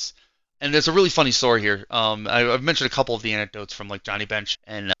series. And there's a really funny story here. I've mentioned a couple of the anecdotes from like Johnny Bench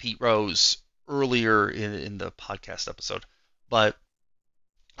and Pete Rose earlier in the podcast episode, but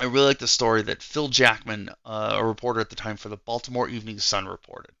I really like the story that Phil Jackman, a reporter at the time for the Baltimore Evening Sun,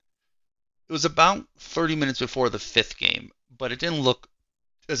 reported. It was about 30 minutes before the 5th game, but it didn't look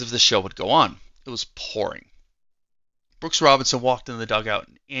as if the show would go on. It was pouring. Brooks Robinson walked in the dugout,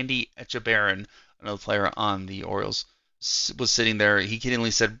 and Andy Etchebarren, another player on the Orioles, was sitting there. He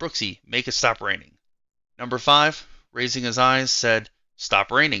kiddingly said, "Brooksy, make it stop raining." Number 5, raising his eyes, said,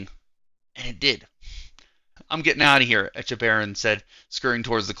 "Stop raining." And it did. "I'm getting out of here," Etchebarren said, scurrying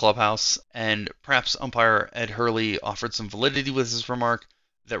towards the clubhouse, and perhaps umpire Ed Hurley offered some validity with his remark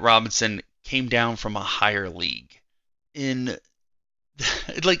that Robinson came down from a higher league. Again,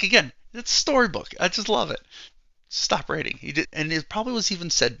 it's storybook. I just love it. Stop raining. He did, and it probably was even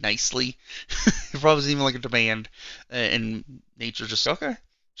said nicely. It probably was even like a demand, and nature just, okay,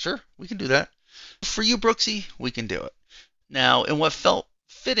 sure, we can do that. For you, Brooksy, we can do it. Now, in what felt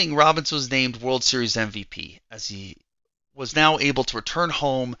fitting, Robinson was named World Series MVP, as he was now able to return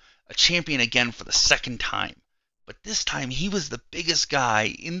home a champion again for the second time. But this time, he was the biggest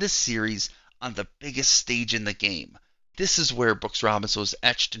guy in the series on the biggest stage in the game. This is where Brooks Robinson was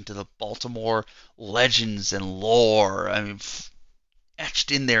etched into the Baltimore legends and lore. I mean,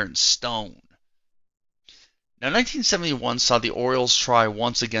 etched in there in stone. Now, 1971 saw the Orioles try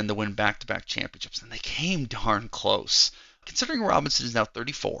once again to win back-to-back championships, and they came darn close. Considering Robinson is now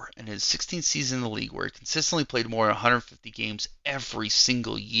 34 and his 16th season in the league, where he consistently played more than 150 games every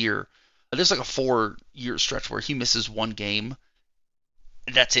single year, there's like a 4-year stretch where he misses 1 game,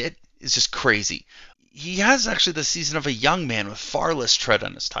 and that's it. It's just crazy. He has actually the season of a young man with far less tread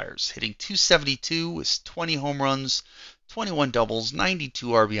on his tires, hitting 272 with 20 home runs, 21 doubles, 92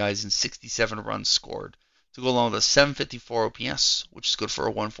 RBIs, and 67 runs scored, to go along with a 754 OPS, which is good for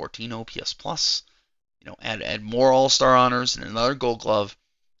a 114 OPS plus. Add more All-Star honors and another Gold Glove,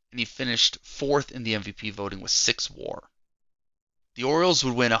 and he finished 4th in the MVP voting with 6 WAR. The Orioles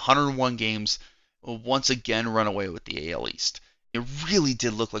would win 101 games and would once again run away with the AL East. It really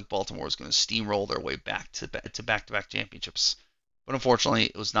did look like Baltimore was going to steamroll their way back to back-to-back championships. But unfortunately,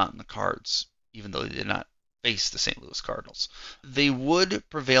 it was not in the cards, even though they did not face the St. Louis Cardinals. They would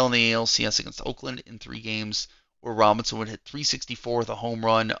prevail in the ALCS against Oakland in 3 games, where Robinson would hit 364 with a home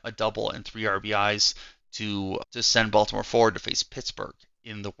run, a double, and 3 RBIs to send Baltimore forward to face Pittsburgh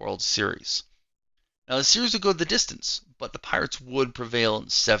in the World Series. Now, the series would go the distance, but the Pirates would prevail in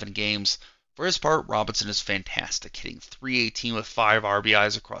 7 games. For his part, Robinson is fantastic, hitting 318 with 5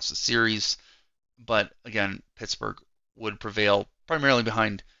 RBIs across the series. But again, Pittsburgh would prevail primarily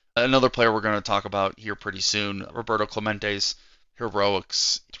behind another player we're going to talk about here pretty soon, Roberto Clemente's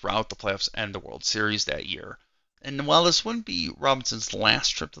heroics throughout the playoffs and the World Series that year. And while this wouldn't be Robinson's last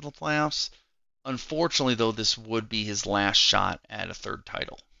trip to the playoffs, unfortunately, though, this would be his last shot at a 3rd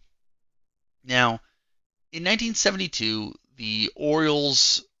title. Now, in 1972, the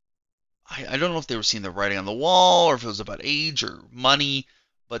Orioles, I don't know if they were seeing the writing on the wall or if it was about age or money,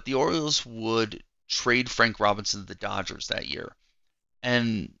 but the Orioles would trade Frank Robinson to the Dodgers that year.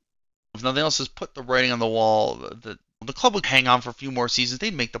 And if nothing else, has put the writing on the wall. The club would hang on for a few more seasons.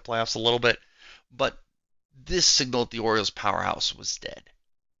 They'd make the playoffs a little bit, but this signaled the Orioles' powerhouse was dead.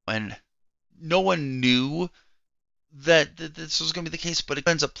 And no one knew that this was going to be the case, but it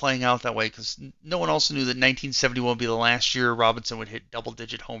ends up playing out that way because no one else knew that 1971 would be the last year Robinson would hit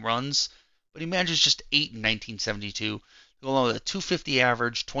double-digit home runs. But he manages just 8 in 1972, along with a 250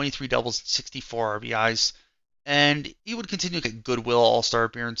 average, 23 doubles, and 64 RBIs. And he would continue to get goodwill All-Star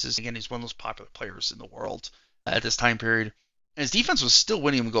appearances. Again, he's one of the most popular players in the world at this time period. And his defense was still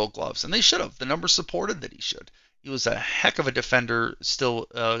winning him Gold Gloves, and they should have. The numbers supported that he should. He was a heck of a defender, still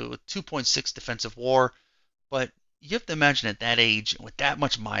with 2.6 defensive WAR. But you have to imagine at that age, with that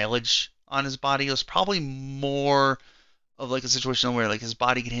much mileage on his body, it was probably more of like a situation where like his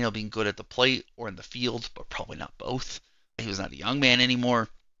body can handle being good at the plate or in the field, but probably not both. He was not a young man anymore.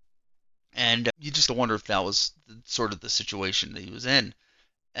 And you just wonder if that was sort of the situation that he was in.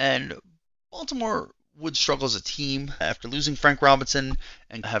 And Baltimore would struggle as a team after losing Frank Robinson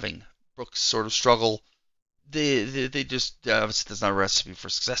and having Brooks sort of struggle. They just obviously there's not a recipe for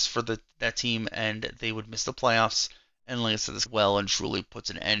success for that team, and they would miss the playoffs. And like I said, this well and truly puts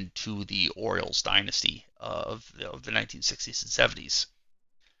an end to the Orioles dynasty of the 1960s and 70s.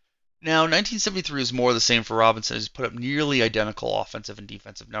 Now, 1973 is more the same for Robinson. He's put up nearly identical offensive and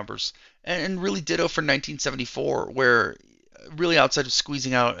defensive numbers, and really ditto for 1974, where really outside of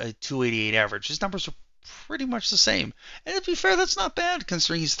squeezing out a 288 average, his numbers were pretty much the same. And to be fair, that's not bad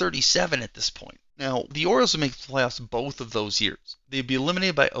considering he's 37 at this point. Now, the Orioles would make the playoffs both of those years. They'd be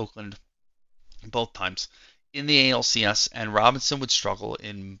eliminated by Oakland both times in the ALCS, and Robinson would struggle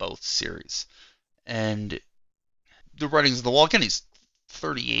in both series. And the writing's on the wall. Again, he's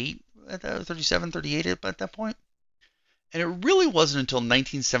 38, 37, 38 at that point. And it really wasn't until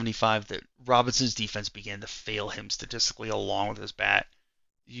 1975 that Robinson's defense began to fail him statistically along with his bat.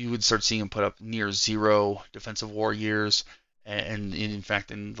 You would start seeing him put up near zero defensive WAR years. And in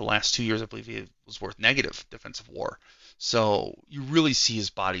fact, in the last 2 years, I believe he was worth negative defensive WAR. So you really see his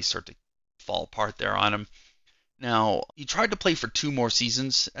body start to fall apart there on him. Now, he tried to play for 2 more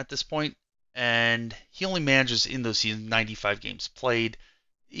seasons at this point, and he only manages in those seasons 95 games played.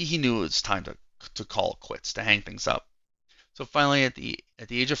 He knew it was time to call it quits, to hang things up. So finally, at the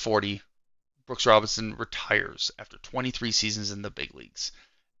age of 40, Brooks Robinson retires after 23 seasons in the big leagues.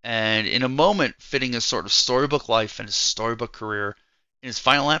 And in a moment fitting his sort of storybook life and his storybook career, in his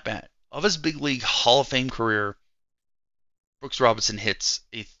final at-bat of his big league Hall of Fame career, Brooks Robinson hits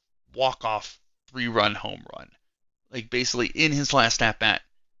a walk-off 3-run home run. Like basically in his last at-bat,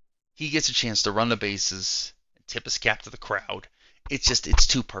 he gets a chance to run the bases and tip his cap to the crowd. It's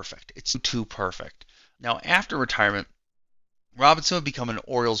too perfect. It's too perfect. Now, after retirement, Robinson would become an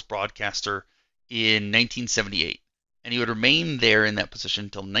Orioles broadcaster in 1978. And he would remain there in that position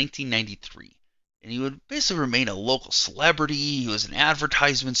until 1993. And he would basically remain a local celebrity. He was in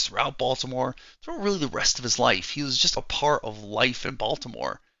advertisements throughout Baltimore throughout really the rest of his life. He was just a part of life in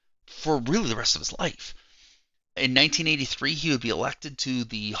Baltimore for really the rest of his life. In 1983, he would be elected to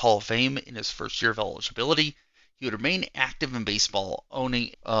the Hall of Fame in his first year of eligibility. He would remain active in baseball,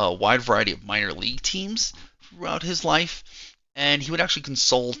 owning a wide variety of minor league teams throughout his life. And he would actually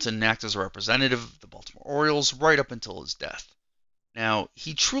consult and act as a representative of the Baltimore Orioles right up until his death. Now,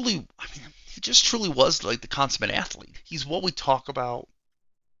 he just truly was like the consummate athlete. He's what we talk about,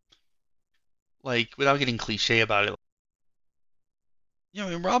 like, without getting cliche about it.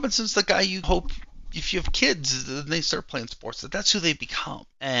 Robinson's the guy you hope, if you have kids, and they start playing sports, that's who they become.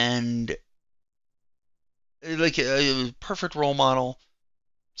 And, like, a perfect role model.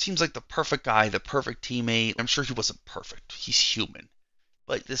 Seems like the perfect guy, the perfect teammate. I'm sure he wasn't perfect. He's human.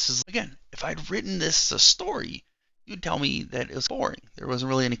 But this is, again, if I'd written this a story, you'd tell me that it was boring. There wasn't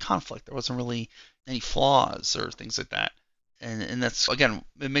really any conflict. There wasn't really any flaws or things like that. And that's, again,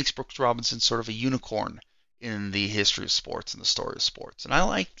 it makes Brooks Robinson sort of a unicorn in the history of sports and the story of sports. And I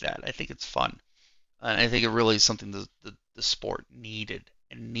like that. I think it's fun. And I think it really is something the sport needed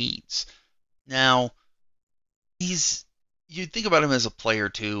and needs. Now, you think about him as a player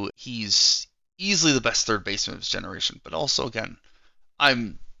too, he's easily the best third baseman of his generation, but also, again,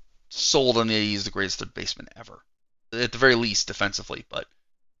 I'm sold on that he's the greatest third baseman ever. At the very least, defensively, but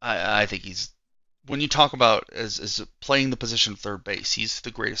I think he's, when you talk about as playing the position of third base, he's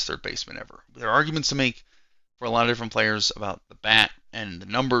the greatest third baseman ever. There are arguments to make for a lot of different players about the bat and the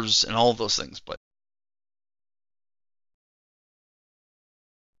numbers and all of those things, but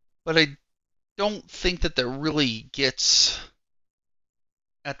I don't think that really gets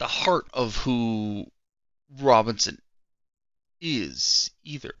at the heart of who Robinson is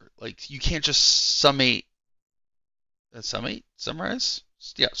either. Like, you can't just summate, summarize?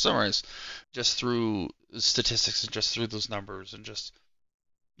 Yeah, summarize just through statistics and just through those numbers and just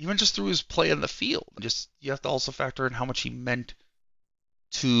even just through his play on the field. Just you have to also factor in how much he meant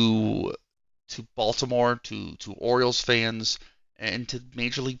to Baltimore, to Orioles fans, and to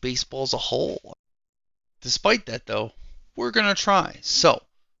Major League Baseball as a whole. Despite that, though, we're going to try. So,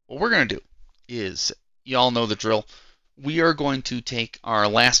 what we're going to do is, you all know the drill. We are going to take our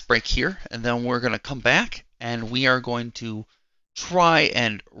last break here, and then we're going to come back, and we are going to try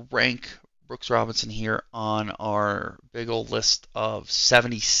and rank Brooks Robinson here on our big old list of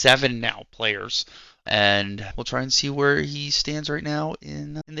 77 now players. And we'll try and see where he stands right now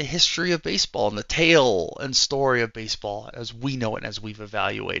in the history of baseball, in the tale and story of baseball as we know it and as we've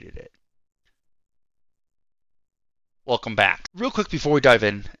evaluated it. Welcome back. Real quick before we dive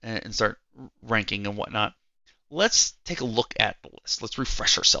in and start ranking and whatnot, let's take a look at the list. Let's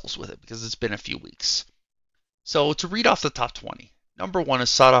refresh ourselves with it because it's been a few weeks. So to read off the top 20, number 1 is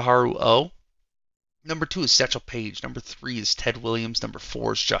Sadaharu O. Number 2 is Satchel Paige. Number 3 is Ted Williams. Number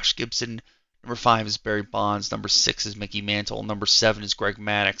 4 is Josh Gibson. Number 5 is Barry Bonds. Number 6 is Mickey Mantle. Number 7 is Greg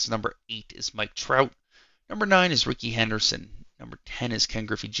Maddux. Number 8 is Mike Trout. Number 9 is Ricky Henderson. Number 10 is Ken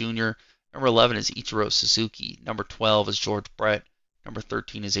Griffey Jr. Number 11 is Ichiro Suzuki. Number 12 is George Brett. Number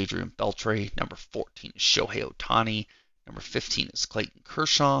 13 is Adrian Beltre. Number 14 is Shohei Ohtani. Number 15 is Clayton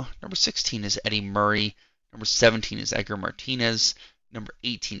Kershaw. Number 16 is Eddie Murray. Number 17 is Edgar Martinez. Number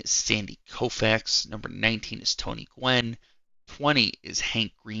 18 is Sandy Koufax. Number 19 is Tony Gwynn. 20 is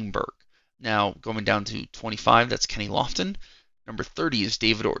Hank Greenberg. Now, going down to 25, that's Kenny Lofton. Number 30 is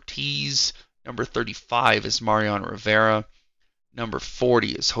David Ortiz. Number 35 is Mariano Rivera. Number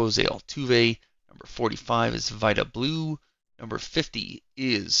 40 is Jose Altuve. Number 45 is Vida Blue. Number 50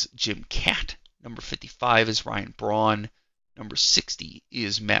 is Jim Kaat. Number 55 is Ryan Braun. Number 60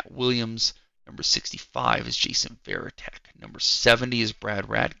 is Matt Williams. Number 65 is Jason Varitek. Number 70 is Brad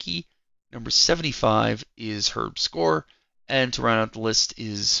Radke. Number 75 is Herb Score. And to round out the list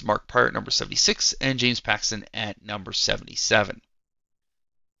is Mark Prior at number 76 and James Paxton at number 77.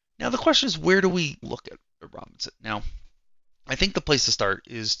 Now the question is, where do we look at Robinson? Now, I think the place to start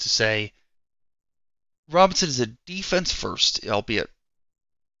is to say Robinson is a defense first, albeit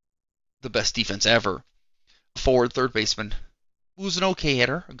the best defense ever, forward third baseman who's an okay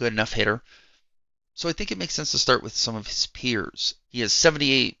hitter, a good enough hitter. So I think it makes sense to start with some of his peers. He has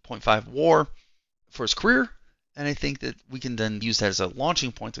 78.5 WAR for his career, and I think that we can then use that as a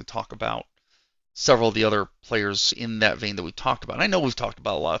launching point to talk about several of the other players in that vein that we talked about. And I know we've talked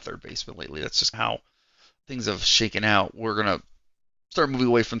about a lot of third basemen lately. That's just how things have shaken out. We're going to start moving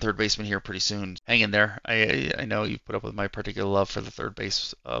away from third baseman here pretty soon. Hang in there. I know you've put up with my particular love for the third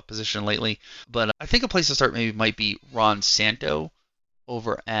base position lately. But I think a place to start maybe might be Ron Santo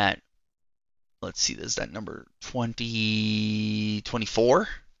over at, let's see, is that number 24?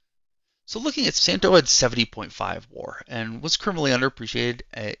 So looking at Santo had 70.5 WAR and was criminally underappreciated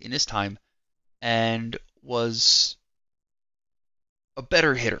in his time and was a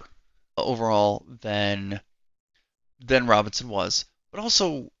better hitter overall than Robinson was. But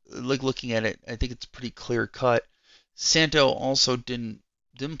also, like looking at it, I think it's pretty clear cut. Santo also didn't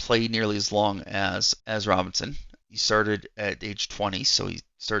play nearly as long as Robinson. He started at age 20, so he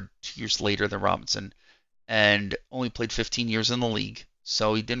started 2 years later than Robinson, and only played 15 years in the league.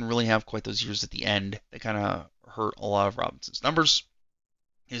 So he didn't really have quite those years at the end that kind of hurt a lot of Robinson's numbers.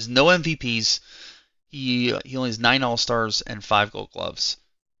 He has no MVPs. He only has 9 All-Stars and 5 Gold Gloves.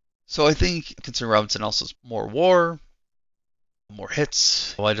 So I think, considering Robinson also has more WAR, more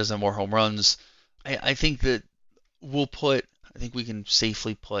hits, why doesn't have more home runs, I think that I think we can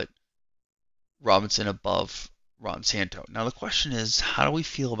safely put Robinson above Ron Santo. Now the question is, how do we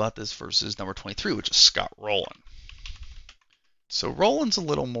feel about this versus number 23, which is Scott Rowland? So Rowland's a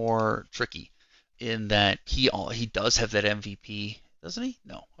little more tricky in that he does have that MVP, doesn't he?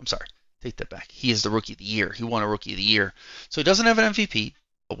 No, I'm sorry. Take that back. He is the Rookie of the Year. He won a Rookie of the Year. So he doesn't have an MVP,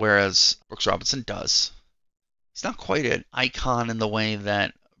 whereas Brooks Robinson does. He's not quite an icon in the way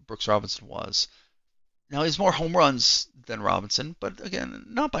that Brooks Robinson was. Now, he has more home runs than Robinson, but again,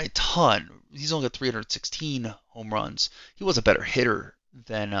 not by a ton. He's only got 316 home runs. He was a better hitter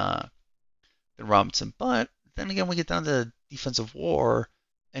than Robinson, but then again, we get down to defensive WAR,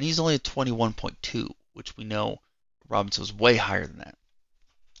 and he's only at 21.2, which we know Robinson was way higher than that.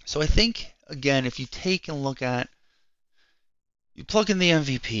 So I think, again, if you take a look at, you plug in the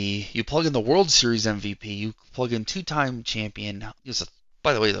MVP, you plug in the World Series MVP, you plug in two-time champion,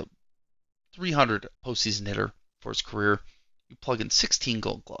 by the way, the 300 postseason hitter for his career, you plug in 16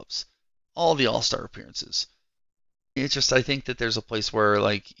 Gold Gloves, all the All-Star appearances. It's just, I think that there's a place where,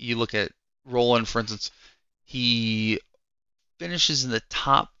 like, you look at Roland, for instance, he finishes in the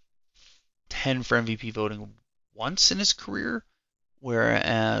top 10 for MVP voting once in his career,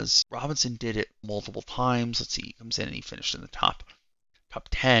 whereas Robinson did it multiple times. Let's see, he comes in and he finished in the top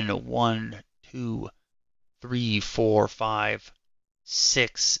 10, 1, 2, 3, 4, 5,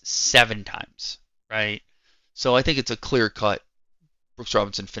 6, 7 times, right? So I think it's a clear cut. Brooks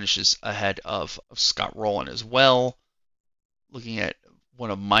Robinson finishes ahead of Scott Rowland as well. Looking at one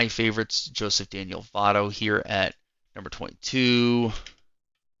of my favorites, Joseph Daniel Votto here at number 22.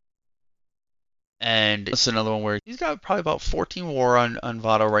 And it's another one where he's got probably about 14 WAR on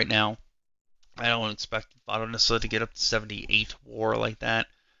Votto right now. I don't expect Votto necessarily to get up to 78 WAR like that.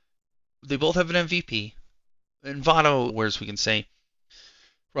 They both have an MVP. And Votto, whereas we can say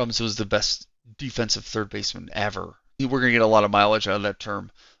Robinson was the best defensive third baseman ever. We're going to get a lot of mileage out of that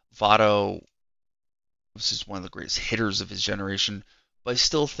term. Votto is one of the greatest hitters of his generation, but I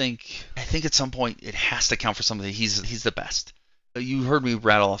think at some point it has to count for something. He's the best. You heard me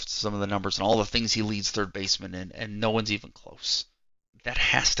rattle off some of the numbers and all the things he leads third baseman in, and no one's even close. That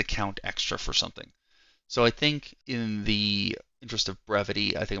has to count extra for something. So I think in the interest of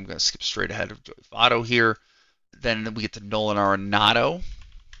brevity, I think I'm going to skip straight ahead of Joey Votto here. Then we get to Nolan Arenado.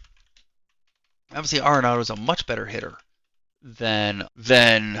 Obviously, Arenado is a much better hitter than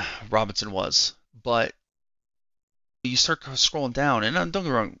Robinson was, but you start scrolling down, and don't get me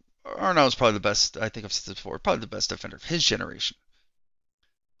wrong, Arenado is probably the best. I think I've said this before, probably the best defender of his generation.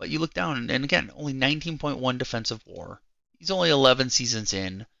 But you look down, and again, only 19.1 defensive WAR. He's only 11 seasons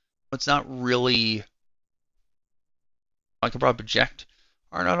in. It's not really. I could probably project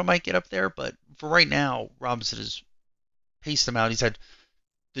Arenado might get up there, but for right now, Robinson has paced him out. He's had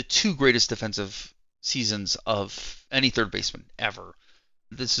the two greatest defensive seasons of any third baseman ever.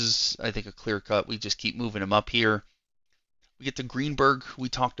 This is, I think, a clear cut. We just keep moving him up here. We get to Greenberg, who we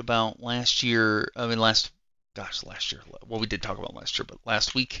talked about last year. Last year. Well, we did talk about last year, but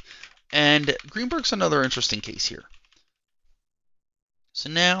last week. And Greenberg's another interesting case here. So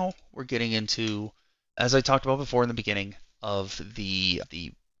now we're getting into, as I talked about before in the beginning of the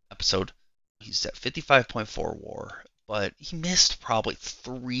episode, he's at 55.4 WAR, but he missed probably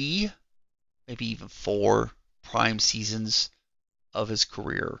 3, maybe even 4 prime seasons of his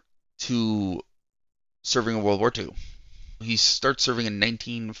career to serving in World War II. He starts serving in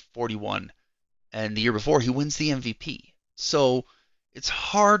 1941, and the year before he wins the MVP. So it's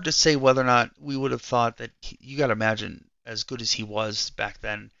hard to say whether or not we would have thought that you got to imagine, as good as he was back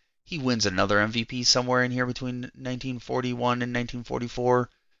then, he wins another MVP somewhere in here between 1941 and 1944,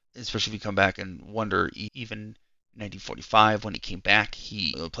 especially if you come back and wonder, even 1945 when he came back,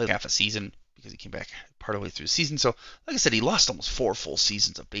 he played half a season because he came back part of the way through the season. So, like I said, he lost almost 4 full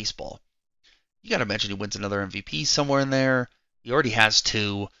seasons of baseball. You got to imagine he wins another MVP somewhere in there. He already has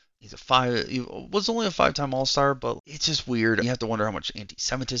 2. He was only a 5-time All-Star, but it's just weird. You have to wonder how much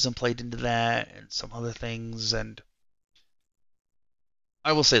anti-Semitism played into that and some other things. And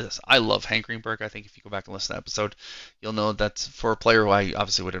I will say this. I love Hank Greenberg. I think if you go back and listen to that episode, you'll know that for a player who I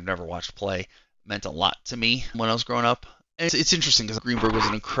obviously would have never watched play, meant a lot to me when I was growing up. And it's interesting because Greenberg was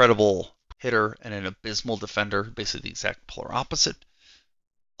an incredible hitter and an abysmal defender, basically the exact polar opposite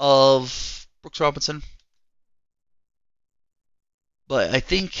of Brooks Robinson. But I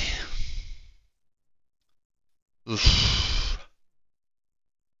think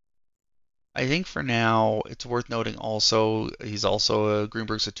for now it's worth noting also he's also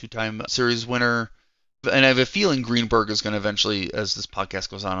Greenberg's a 2-time series winner. And I have a feeling Greenberg is going to eventually, as this podcast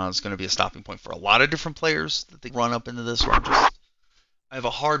goes on, it's going to be a stopping point for a lot of different players that they run up into this. I have a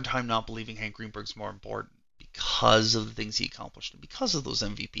hard time not believing Hank Greenberg's more important because of the things he accomplished and because of those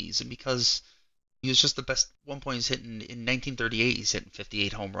MVPs and because he was just the best. One point he's hitting in 1938, he's hitting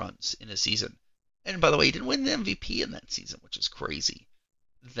 58 home runs in a season. And by the way, he didn't win the MVP in that season, which is crazy.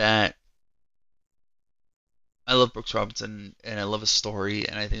 That I love Brooks Robinson and I love his story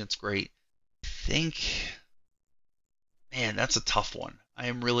and I think it's great. I think, man, that's a tough one.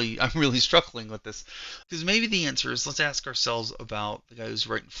 I'm really struggling with this because maybe the answer is let's ask ourselves about the guy who's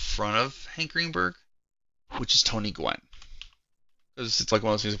right in front of Hank Greenberg, which is Tony Gwynn. Because it's like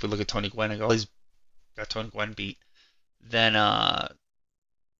one of those things. If we look at Tony Gwynn and go, oh, he's got Tony Gwynn beat, then probably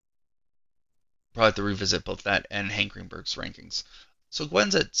have to revisit both that and Hank Greenberg's rankings. So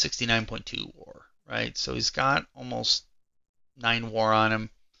Gwynn's at 69.2 WAR, right? So he's got almost 9 WAR on him.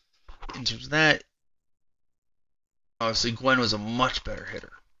 In terms of that, obviously Gwynn was a much better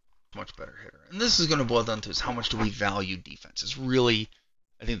hitter. And this is going to boil down to is how much do we value defense? Is really,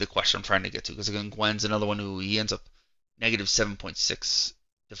 I think, the question I'm trying to get to. Because again, Gwyn's another one who he ends up negative 7.6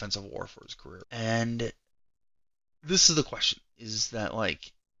 defensive WAR for his career. And this is the question, is that,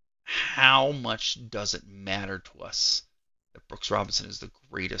 like, how much does it matter to us that Brooks Robinson is the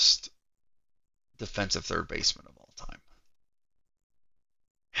greatest defensive third baseman of all time?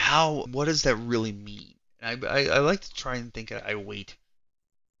 What does that really mean? And I like to try and think I weight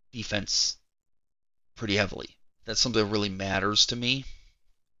defense pretty heavily. That's something that really matters to me.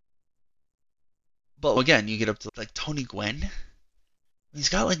 But again, you get up to like Tony Gwynn. He's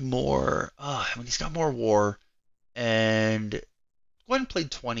got like more. He's got more WAR, and Gwen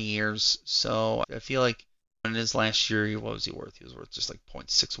played 20 years, so I feel like in his last year, what was he worth? He was worth just like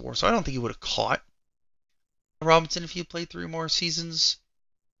 .6 WAR. So I don't think he would have caught Robinson if he played 3 more seasons.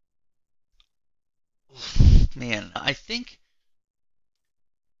 Man, I think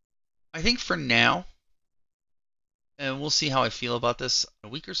for now, and we'll see how I feel about this in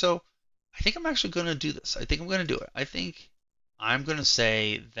a week or so. I think I'm actually going to do this. I think I'm going to do it. I think I'm going to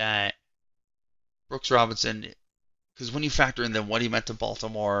say that Brooks Robinson, because when you factor in then what he meant to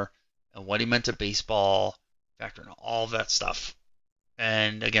Baltimore and what he meant to baseball, factor in all of that stuff.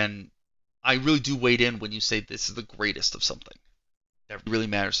 And again, I really do weight in when you say this is the greatest of something. That really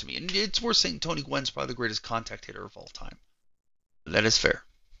matters to me. And it's worth saying Tony Gwynn's probably the greatest contact hitter of all time. That is fair.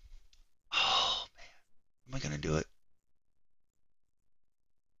 Oh, man. Am I going to do it?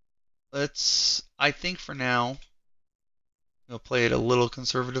 I think for now, I'll play it a little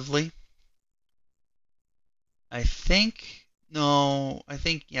conservatively. Yeah,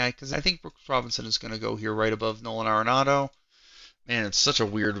 because I think Brooks Robinson is going to go here right above Nolan Arenado. Man, it's such a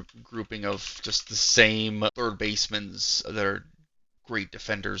weird grouping of just the same third basemen that are great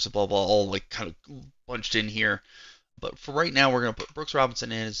defenders, blah, blah, all like kind of bunched in here. But for right now, we're going to put Brooks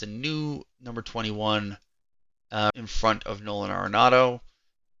Robinson in as the new number 21 in front of Nolan Arenado.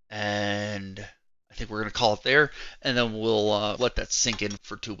 And I think we're going to call it there. And then we'll let that sink in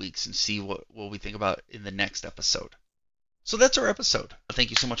for 2 weeks and see what we think about in the next episode. So that's our episode. Thank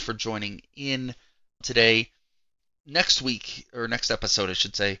you so much for joining in today. Next week, or next episode, I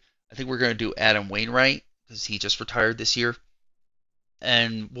should say, I think we're going to do Adam Wainwright because he just retired this year.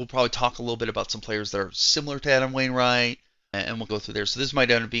 And we'll probably talk a little bit about some players that are similar to Adam Wainwright, and we'll go through there. So this might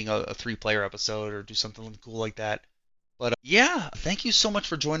end up being a 3-player episode or do something cool like that. But yeah, thank you so much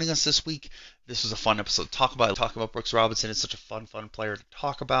for joining us this week. This was a fun episode. Talk about Brooks Robinson. It's such a fun player to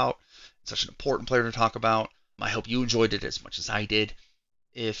talk about. It's such an important player to talk about. I hope you enjoyed it as much as I did.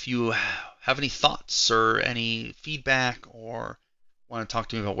 If you have any thoughts or any feedback or want to talk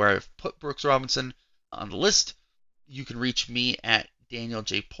to me about where I've put Brooks Robinson on the list, you can reach me at Daniel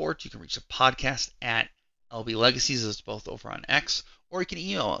J. Port. You can reach the podcast at LB Legacies. It's both over on X. Or you can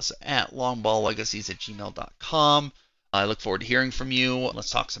email us at longballegacies@gmail.com. I look forward to hearing from you. Let's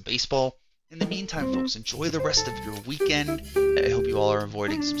talk some baseball. In the meantime, folks, enjoy the rest of your weekend. I hope you all are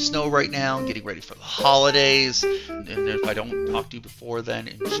avoiding some snow right now and getting ready for the holidays. And if I don't talk to you before then,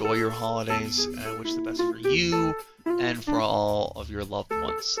 enjoy your holidays. I wish the best for you and for all of your loved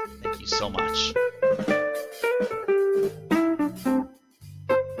ones. Thank you so much.